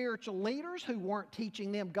in spiritual leaders who weren't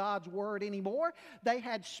teaching them God's Word anymore. They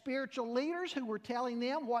had spiritual leaders who were telling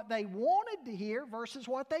them what they wanted to hear versus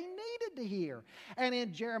what they needed to hear. And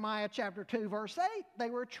in Jeremiah chapter 2, verse 8, they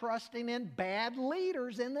were trusting in bad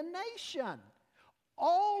leaders in the nation.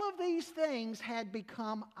 All of these things had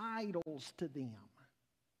become idols to them.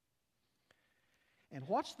 And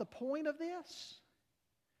what's the point of this?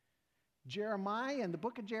 Jeremiah, in the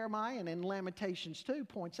book of Jeremiah and in Lamentations 2,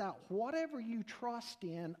 points out whatever you trust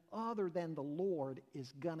in other than the Lord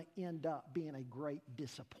is going to end up being a great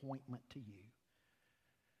disappointment to you.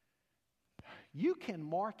 You can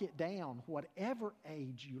mark it down whatever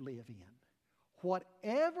age you live in.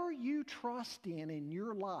 Whatever you trust in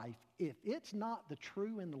your life, if it's not the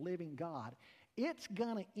true and the living God, it's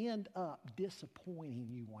going to end up disappointing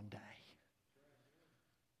you one day.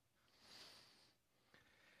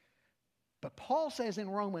 But Paul says in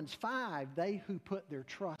Romans 5, they who put their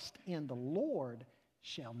trust in the Lord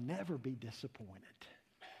shall never be disappointed.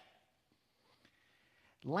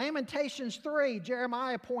 Lamentations 3,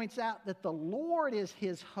 Jeremiah points out that the Lord is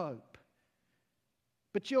his hope.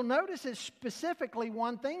 But you'll notice it's specifically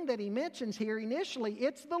one thing that he mentions here initially.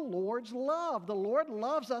 It's the Lord's love. The Lord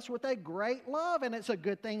loves us with a great love, and it's a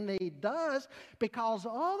good thing that he does, because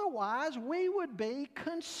otherwise we would be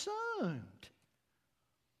consumed.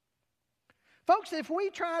 Folks, if we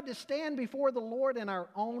tried to stand before the Lord in our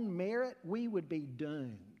own merit, we would be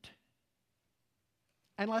doomed.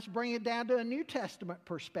 And let's bring it down to a New Testament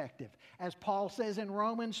perspective. As Paul says in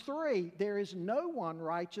Romans 3, there is no one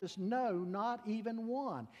righteous, no, not even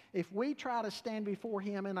one. If we try to stand before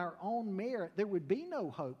him in our own merit, there would be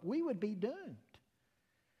no hope. We would be doomed.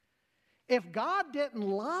 If God didn't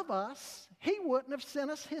love us, he wouldn't have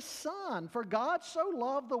sent us his Son. For God so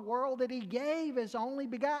loved the world that he gave his only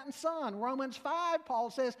begotten Son. Romans 5, Paul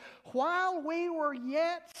says, while we were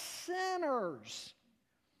yet sinners.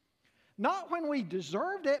 Not when we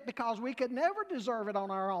deserved it, because we could never deserve it on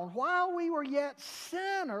our own. While we were yet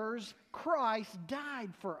sinners, Christ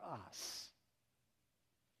died for us.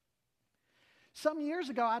 Some years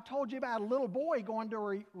ago, I told you about a little boy going to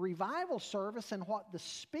a revival service and what the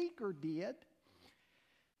speaker did.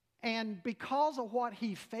 And because of what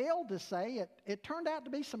he failed to say, it turned out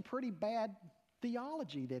to be some pretty bad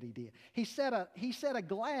theology that he did. He set a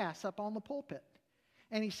glass up on the pulpit.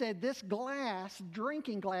 And he said, this glass,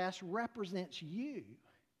 drinking glass, represents you.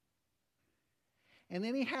 And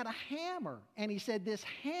then he had a hammer. And he said, this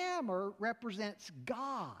hammer represents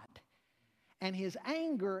God and his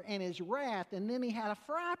anger and his wrath. And then he had a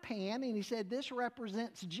fry pan, and he said, this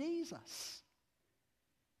represents Jesus.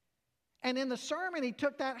 And in the sermon, he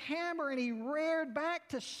took that hammer and he reared back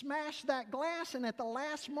to smash that glass. And at the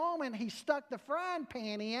last moment, he stuck the frying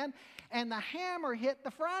pan in, and the hammer hit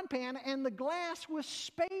the frying pan, and the glass was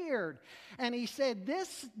spared. And he said,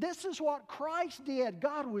 this is what Christ did.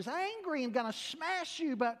 God was angry and going to smash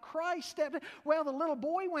you, but Christ stepped in. Well, the little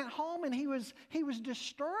boy went home, and he was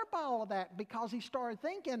disturbed by all of that, because he started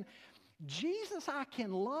thinking, Jesus I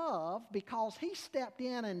can love because he stepped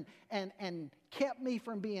in and kept me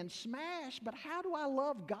from being smashed, but how do I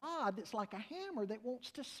love God that's like a hammer that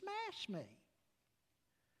wants to smash me?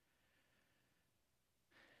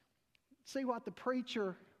 See, what the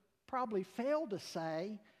preacher probably failed to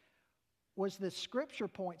say was the scripture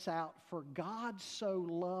points out, for God so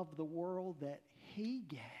loved the world that he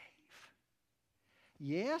gave.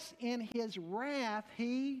 Yes, in his wrath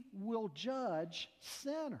he will judge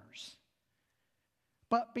sinners.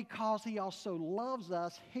 But because he also loves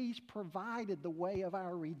us, he's provided the way of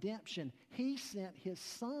our redemption. He sent his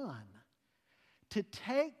Son to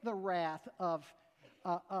take the wrath of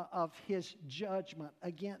his judgment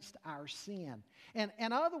against our sin. And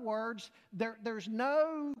in other words, there's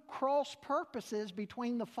no cross purposes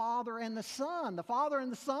between the Father and the Son. The Father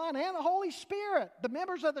and the Son and the Holy Spirit, the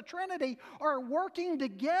members of the Trinity, are working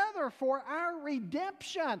together for our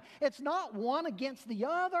redemption. It's not one against the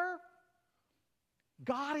other.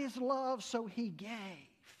 God is love, so he gave.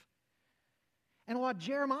 And what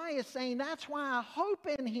Jeremiah is saying, that's why I hope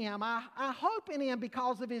in him. I hope in him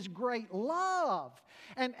because of his great love.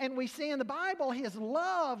 And we see in the Bible his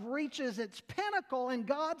love reaches its pinnacle in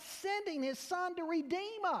God sending his Son to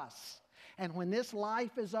redeem us. And when this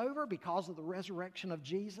life is over, because of the resurrection of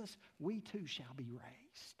Jesus, we too shall be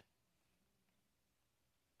raised.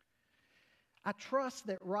 I trust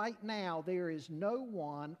that right now there is no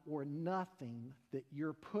one or nothing that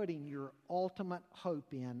you're putting your ultimate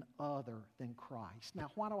hope in other than Christ.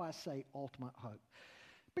 Now, why do I say ultimate hope?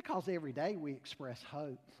 Because every day we express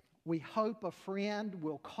hope. We hope a friend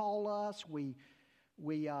will call us. We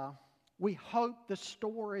hope the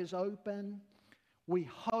store is open. We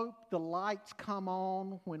hope the lights come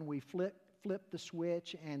on when we flip the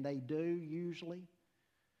switch, and they do usually.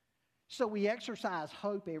 So we exercise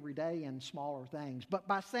hope every day in smaller things. But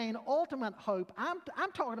by saying ultimate hope,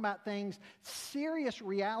 I'm talking about things, serious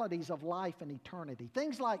realities of life and eternity.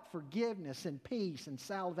 Things like forgiveness and peace and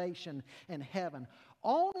salvation and heaven.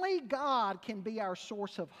 Only God can be our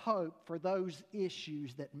source of hope for those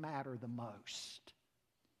issues that matter the most.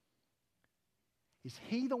 Is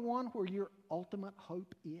He the one where your ultimate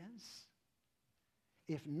hope is?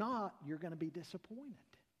 If not, you're going to be disappointed.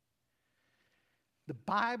 The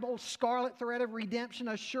Bible's scarlet thread of redemption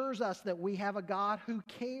assures us that we have a God who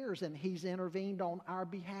cares, and He's intervened on our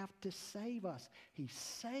behalf to save us. He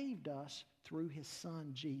saved us through His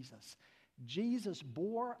Son, Jesus. Jesus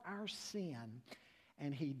bore our sin,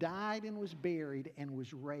 and He died and was buried and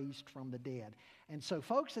was raised from the dead. And so,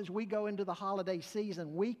 folks, as we go into the holiday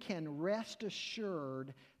season, we can rest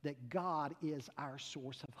assured that God is our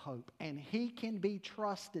source of hope. And He can be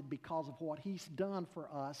trusted because of what He's done for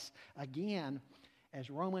us. Again, as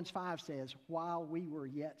Romans 5 says, while we were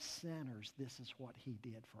yet sinners, this is what He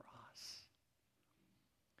did for us.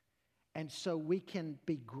 And so we can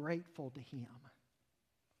be grateful to Him.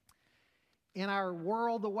 In our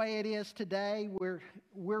world the way it is today, we're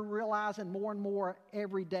realizing more and more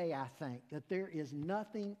every day, I think, that there is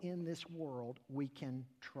nothing in this world we can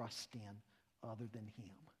trust in other than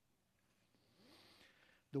Him.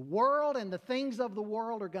 The world and the things of the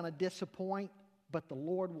world are going to disappoint, but the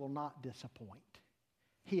Lord will not disappoint.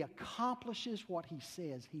 He accomplishes what He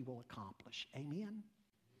says He will accomplish. Amen?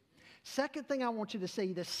 Second thing I want you to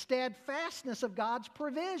see, the steadfastness of God's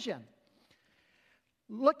provision.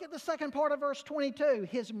 Look at the second part of verse 22.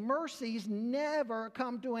 His mercies never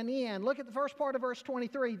come to an end. Look at the first part of verse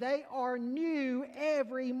 23. They are new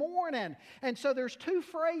every morning. And so there's two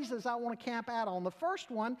phrases I want to camp out on. The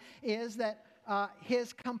first one is that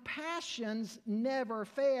His compassions never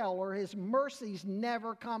fail, or His mercies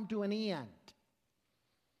never come to an end.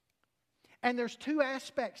 And there's two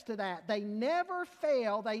aspects to that. They never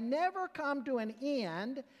fail. They never come to an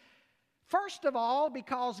end. First of all,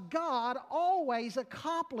 because God always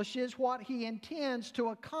accomplishes what He intends to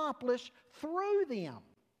accomplish through them.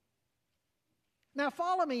 Now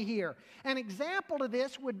follow me here. An example of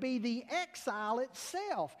this would be the exile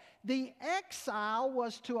itself. The exile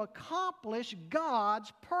was to accomplish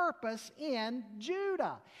God's purpose in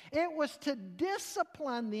Judah. It was to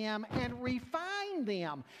discipline them and refine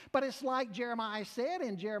them. But it's like Jeremiah said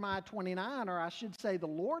in Jeremiah 29, or I should say the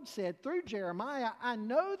Lord said through Jeremiah, I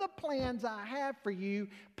know the plans I have for you,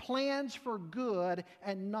 plans for good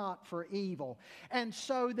and not for evil. And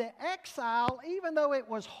so the exile, even though it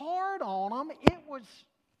was hard on them,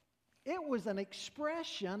 it was an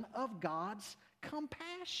expression of God's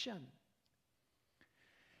compassion.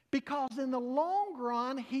 Because in the long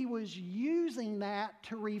run, He was using that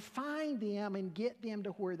to refine them and get them to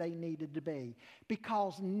where they needed to be.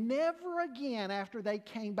 Because never again after they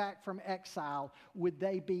came back from exile would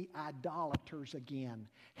they be idolaters again.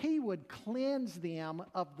 He would cleanse them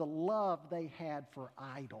of the love they had for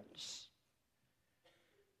idols.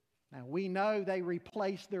 Now, we know they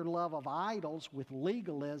replaced their love of idols with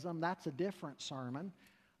legalism. That's a different sermon.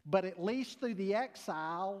 But at least through the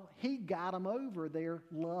exile, He got them over their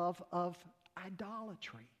love of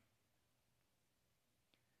idolatry.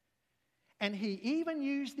 And He even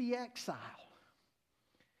used the exile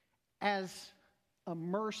as a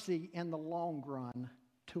mercy in the long run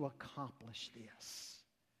to accomplish this.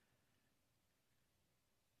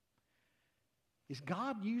 Is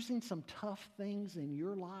God using some tough things in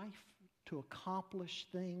your life to accomplish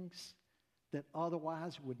things that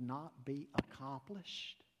otherwise would not be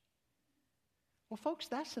accomplished? Well, folks,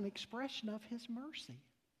 that's an expression of His mercy,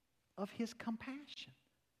 of His compassion.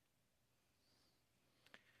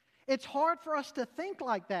 It's hard for us to think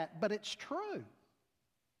like that, but it's true.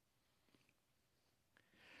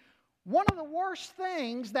 One of the worst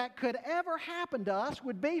things that could ever happen to us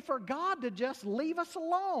would be for God to just leave us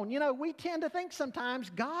alone. You know, we tend to think sometimes,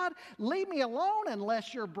 God, leave me alone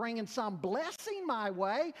unless you're bringing some blessing my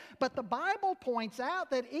way. But the Bible points out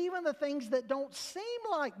that even the things that don't seem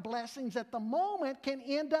like blessings at the moment can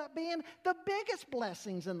end up being the biggest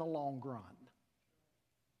blessings in the long run.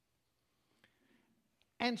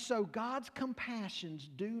 And so God's compassions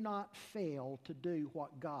do not fail to do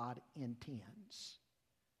what God intends.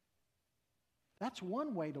 That's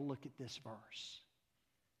one way to look at this verse.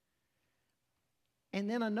 And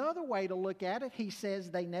then another way to look at it, he says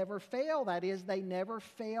they never fail. That is, they never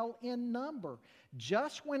fail in number.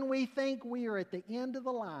 Just when we think we are at the end of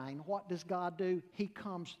the line, what does God do? He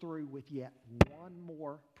comes through with yet one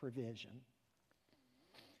more provision.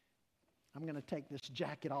 I'm going to take this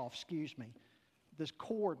jacket off, excuse me. This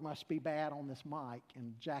cord must be bad on this mic,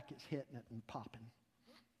 and the jacket's hitting it and popping.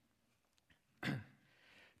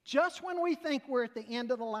 Just when we think we're at the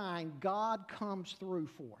end of the line, God comes through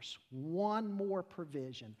for us. One more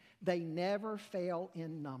provision. They never fail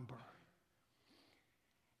in number.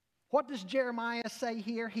 What does Jeremiah say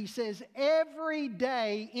here? He says, every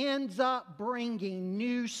day ends up bringing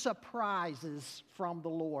new surprises from the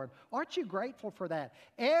Lord. Aren't you grateful for that?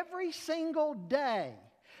 Every single day,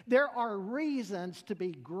 there are reasons to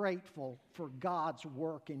be grateful for God's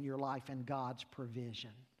work in your life and God's provision.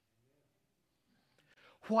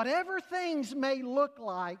 Whatever things may look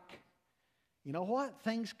like, you know what?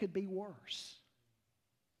 Things could be worse.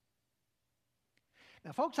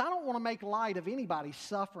 Now, folks, I don't want to make light of anybody's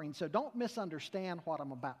suffering, so don't misunderstand what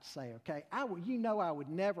I'm about to say, okay? You know I would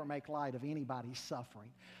never make light of anybody's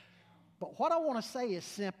suffering. But what I want to say is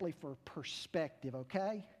simply for perspective,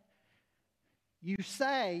 okay? You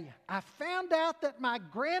say, I found out that my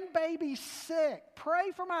grandbaby's sick. Pray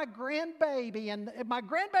for my grandbaby, and my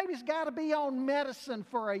grandbaby's got to be on medicine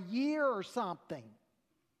for a year or something.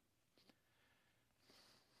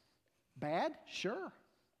 Bad? Sure.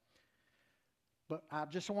 But I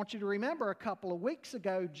just want you to remember a couple of weeks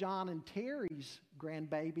ago, John and Terry's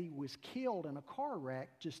grandbaby was killed in a car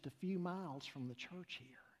wreck just a few miles from the church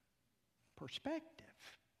here. Perspective.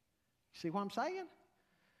 See what I'm saying?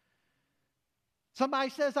 Somebody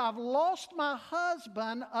says, I've lost my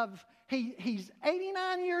husband. He's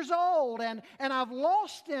 89 years old, and I've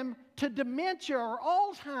lost him to dementia or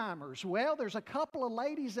Alzheimer's. Well, there's a couple of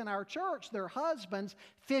ladies in our church, their husbands,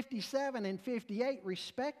 57 and 58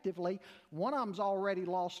 respectively. One of them's already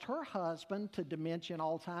lost her husband to dementia and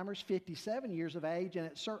Alzheimer's, 57 years of age, and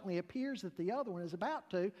it certainly appears that the other one is about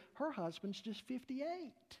to. Her husband's just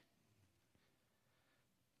 58.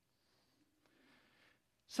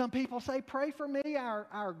 Some people say, pray for me,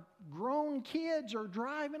 our grown kids are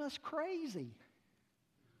driving us crazy.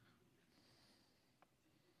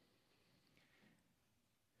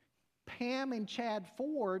 Pam and Chad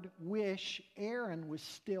Ford wish Aaron was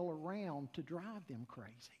still around to drive them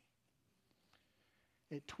crazy.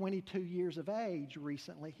 At 22 years of age,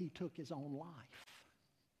 recently, he took his own life.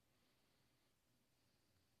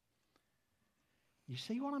 You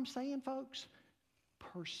see what I'm saying, folks?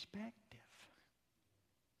 Perspective.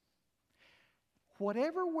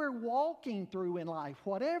 Whatever we're walking through in life,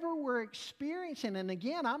 whatever we're experiencing, and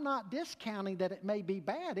again, I'm not discounting that it may be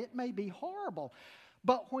bad, it may be horrible,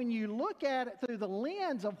 but when you look at it through the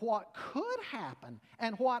lens of what could happen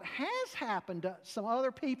and what has happened to some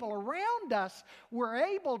other people around us, we're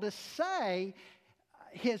able to say,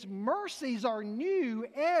 His mercies are new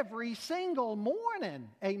every single morning.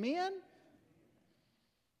 Amen?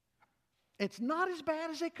 It's not as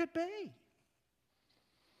bad as it could be.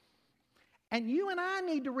 And you and I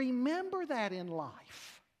need to remember that in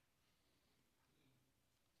life.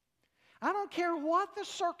 I don't care what the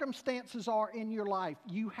circumstances are in your life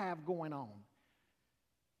you have going on.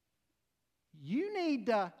 You need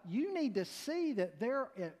to see that there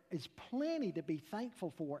is plenty to be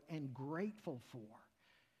thankful for and grateful for.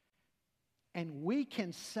 And we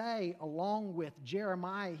can say, along with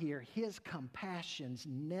Jeremiah here, His compassions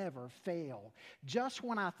never fail. Just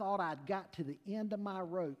when I thought I'd got to the end of my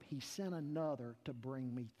rope, He sent another to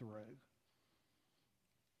bring me through.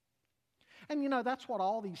 And you know, that's what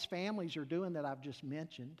all these families are doing that I've just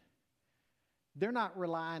mentioned. They're not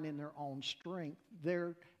relying in their own strength.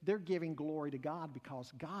 They're giving glory to God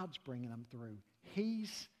because God's bringing them through.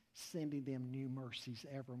 He's sending them new mercies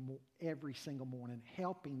every single morning,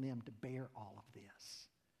 helping them to bear all of this.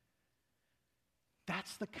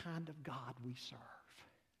 That's the kind of God we serve.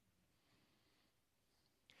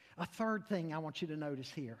 A third thing I want you to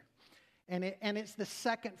notice here, and it's the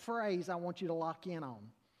second phrase I want you to lock in on.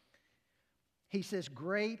 He says,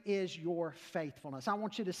 great is your faithfulness. I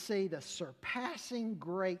want you to see the surpassing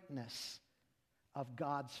greatness of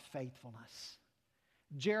God's faithfulness.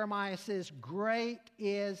 Jeremiah says, great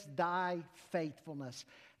is thy faithfulness.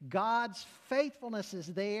 God's faithfulness is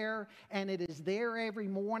there, and it is there every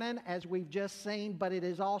morning, as we've just seen, but it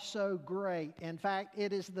is also great. In fact,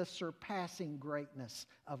 it is the surpassing greatness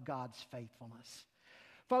of God's faithfulness.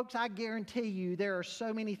 Folks, I guarantee you there are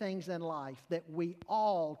so many things in life that we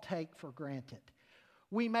all take for granted.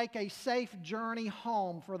 We make a safe journey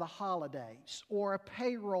home for the holidays, or a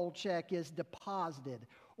payroll check is deposited,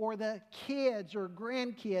 or the kids or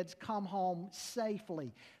grandkids come home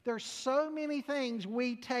safely. There's so many things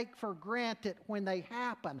we take for granted when they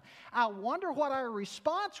happen. I wonder what our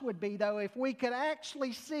response would be, though, if we could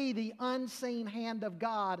actually see the unseen hand of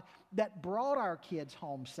God that brought our kids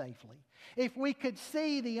home safely. If we could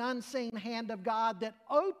see the unseen hand of God that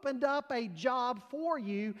opened up a job for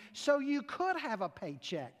you so you could have a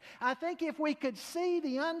paycheck. I think if we could see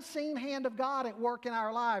the unseen hand of God at work in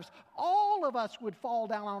our lives, all of us would fall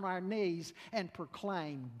down on our knees and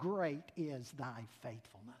proclaim, "Great is thy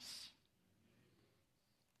faithfulness."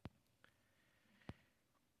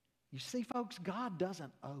 You see, folks, God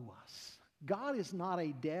doesn't owe us. God is not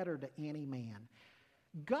a debtor to any man.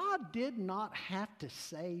 God did not have to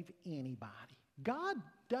save anybody. God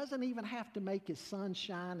doesn't even have to make His sun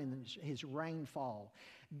shine and His rain fall.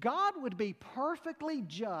 God would be perfectly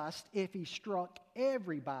just if He struck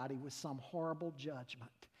everybody with some horrible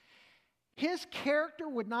judgment. His character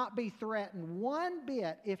would not be threatened one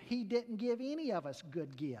bit if He didn't give any of us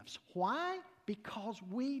good gifts. Why? Because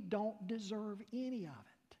we don't deserve any of it.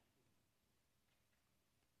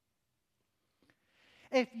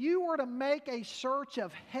 If you were to make a search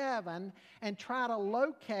of heaven and try to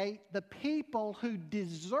locate the people who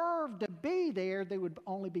deserve to be there, there would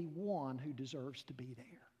only be one who deserves to be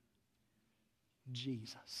there: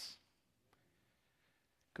 Jesus.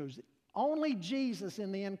 Because only Jesus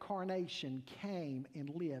in the incarnation came and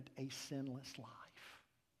lived a sinless life.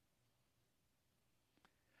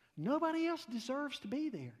 Nobody else deserves to be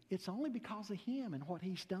there. It's only because of Him and what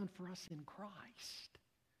He's done for us in Christ.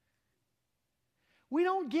 We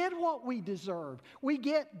don't get what we deserve. We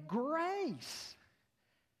get grace.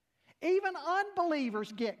 Even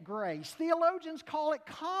unbelievers get grace. Theologians call it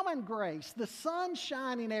common grace. The sun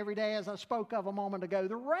shining every day, as I spoke of a moment ago,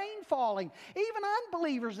 the rain falling. Even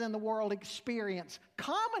unbelievers in the world experience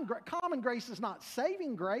common grace. Common grace is not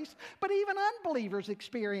saving grace, but even unbelievers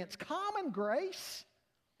experience common grace.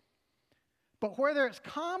 But whether it's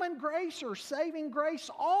common grace or saving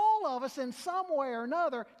grace, all of us in some way or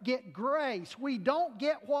another get grace. We don't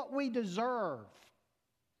get what we deserve.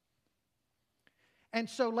 And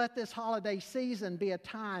so let this holiday season be a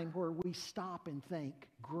time where we stop and think,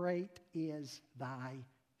 "Great is thy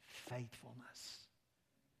faithfulness."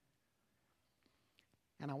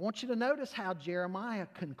 And I want you to notice how Jeremiah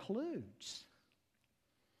concludes.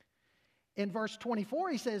 In verse 24,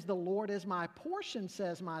 he says, "The Lord is my portion,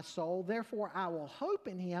 says my soul. Therefore I will hope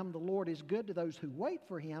in Him. The Lord is good to those who wait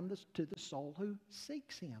for Him, to the soul who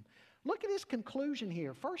seeks Him." Look at his conclusion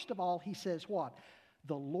here. First of all, he says what?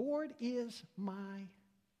 The Lord is my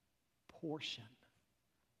portion.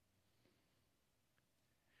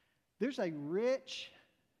 There's a rich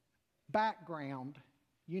background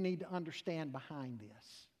you need to understand behind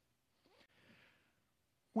this.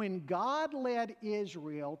 When God led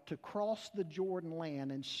Israel to cross the Jordan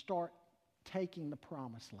land and start taking the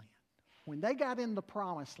promised land, when they got in the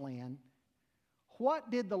promised land, what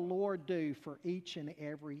did the Lord do for each and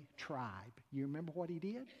every tribe? You remember what He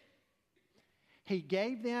did? He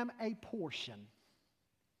gave them a portion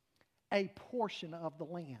of the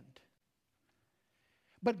land.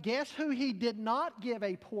 But guess who He did not give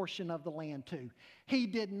a portion of the land to? He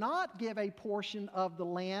did not give a portion of the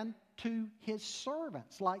land to His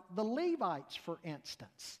servants, like the Levites, for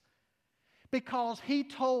instance, because He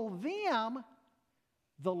told them,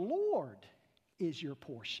 "The Lord is your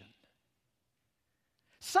portion."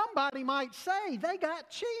 Somebody might say they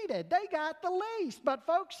got cheated, they got the least, but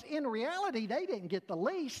folks, in reality, they didn't get the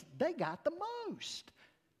least, they got the most.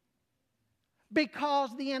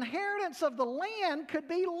 Because the inheritance of the land could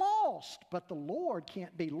be lost, but the Lord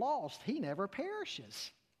can't be lost. He never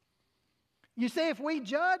perishes. You see, if we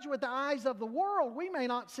judge with the eyes of the world, we may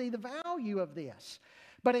not see the value of this.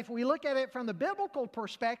 But if we look at it from the biblical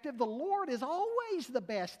perspective, the Lord is always the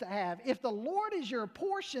best to have. If the Lord is your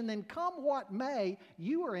portion, then come what may,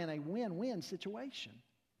 you are in a win-win situation.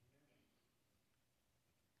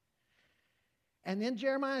 And then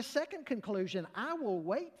Jeremiah's second conclusion, I will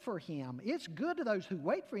wait for Him. It's good to those who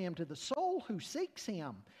wait for Him, to the soul who seeks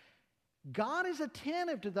Him. God is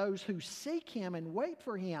attentive to those who seek Him and wait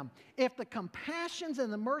for Him. If the compassions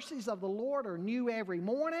and the mercies of the Lord are new every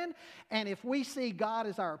morning, and if we see God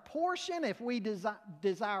as our portion, if we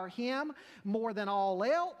desire Him more than all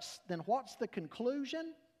else, then what's the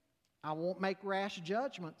conclusion? I won't make rash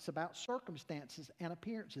judgments about circumstances and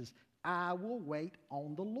appearances. I will wait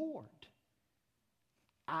on the Lord.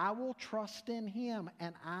 I will trust in Him,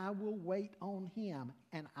 and I will wait on Him,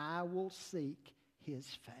 and I will seek His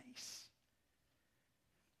face.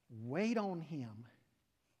 Wait on Him.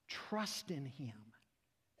 Trust in Him,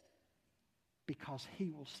 because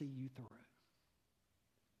He will see you through.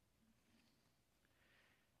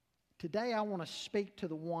 Today I want to speak to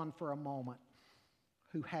the one for a moment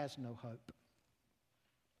who has no hope.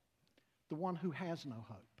 The one who has no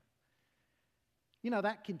hope. You know,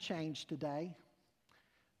 that can change today.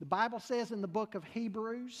 The Bible says in the book of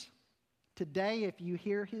Hebrews, today if you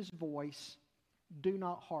hear His voice, do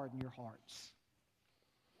not harden your hearts.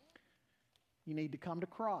 You need to come to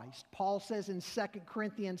Christ. Paul says in 2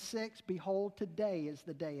 Corinthians 6, behold, today is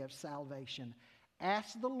the day of salvation.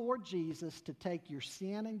 Ask the Lord Jesus to take your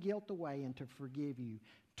sin and guilt away and to forgive you.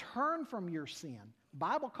 Turn from your sin. The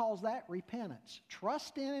Bible calls that repentance.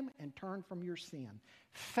 Trust in Him and turn from your sin.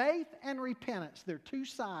 Faith and repentance, they're two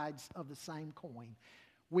sides of the same coin.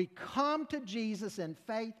 We come to Jesus in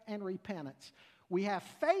faith and repentance. We have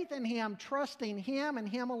faith in Him, trusting Him and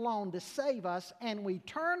Him alone to save us, and we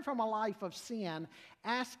turn from a life of sin,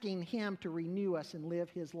 asking Him to renew us and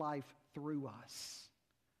live His life through us.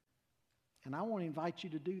 And I want to invite you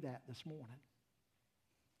to do that this morning.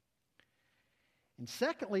 And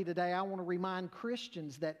secondly, today I want to remind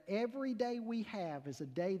Christians that every day we have is a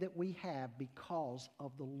day that we have because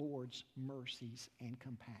of the Lord's mercies and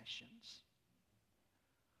compassions.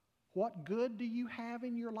 What good do you have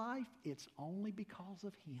in your life? It's only because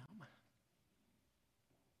of Him.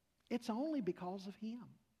 It's only because of Him.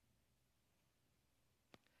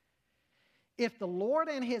 If the Lord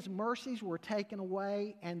and His mercies were taken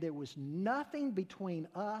away and there was nothing between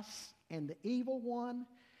us and the evil one,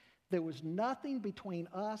 there was nothing between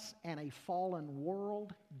us and a fallen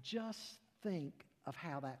world, just think of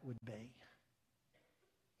how that would be.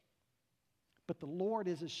 But the Lord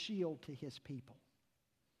is a shield to His people.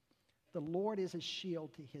 The Lord is a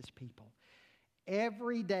shield to His people.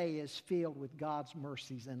 Every day is filled with God's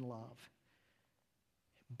mercies and love.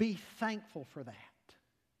 Be thankful for that.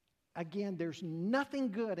 Again, there's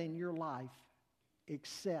nothing good in your life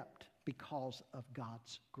except because of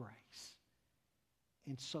God's grace.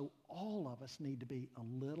 And so all of us need to be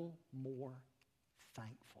a little more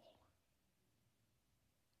thankful.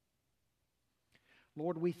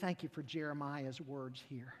 Lord, we thank You for Jeremiah's words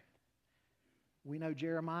here. We know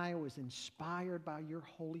Jeremiah was inspired by Your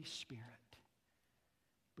Holy Spirit.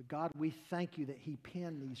 But God, we thank You that he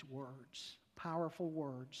penned these words, powerful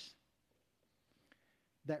words,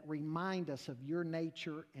 that remind us of Your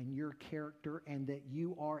nature and Your character, and that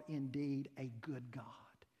You are indeed a good God.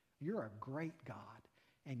 You're a great God,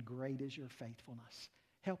 and great is Your faithfulness.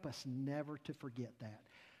 Help us never to forget that.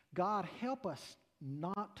 God, help us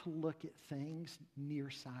not to look at things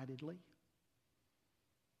nearsightedly,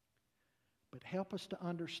 but help us to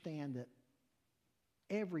understand that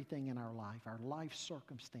everything in our life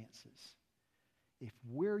circumstances, if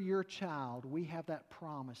we're Your child, we have that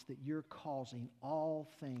promise that You're causing all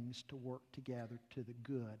things to work together to the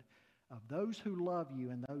good of those who love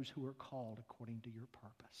You and those who are called according to Your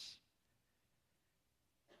purpose.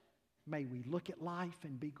 May we look at life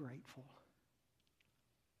and be grateful.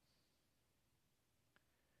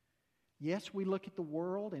 Yes, we look at the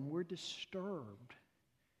world and we're disturbed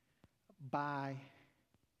by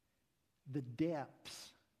the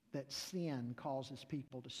depths that sin causes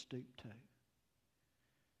people to stoop to.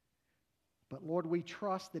 But Lord, we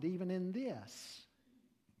trust that even in this,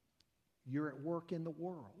 You're at work in the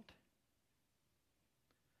world.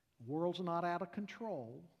 The world's not out of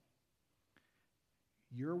control.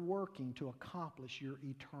 You're working to accomplish Your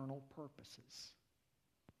eternal purposes.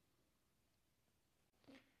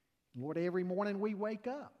 Lord, every morning we wake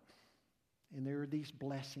up, and there are these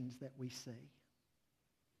blessings that we see.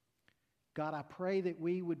 God, I pray that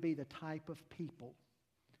we would be the type of people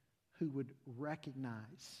who would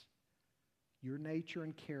recognize Your nature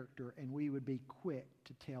and character, and we would be quick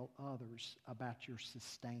to tell others about Your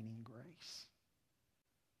sustaining grace.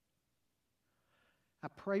 I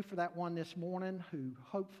pray for that one this morning who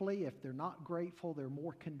hopefully, if they're not grateful, they're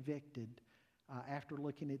more convicted after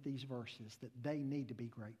looking at these verses, that they need to be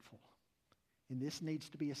grateful. And this needs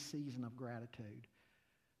to be a season of gratitude.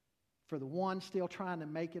 For the one still trying to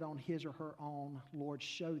make it on his or her own, Lord,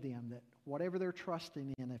 show them that whatever they're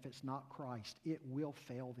trusting in, if it's not Christ, it will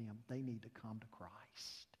fail them. They need to come to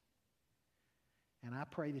Christ. And I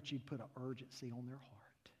pray that You'd put an urgency on their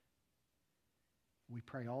heart. We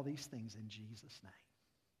pray all these things in Jesus' name.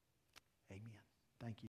 Amen. Thank you.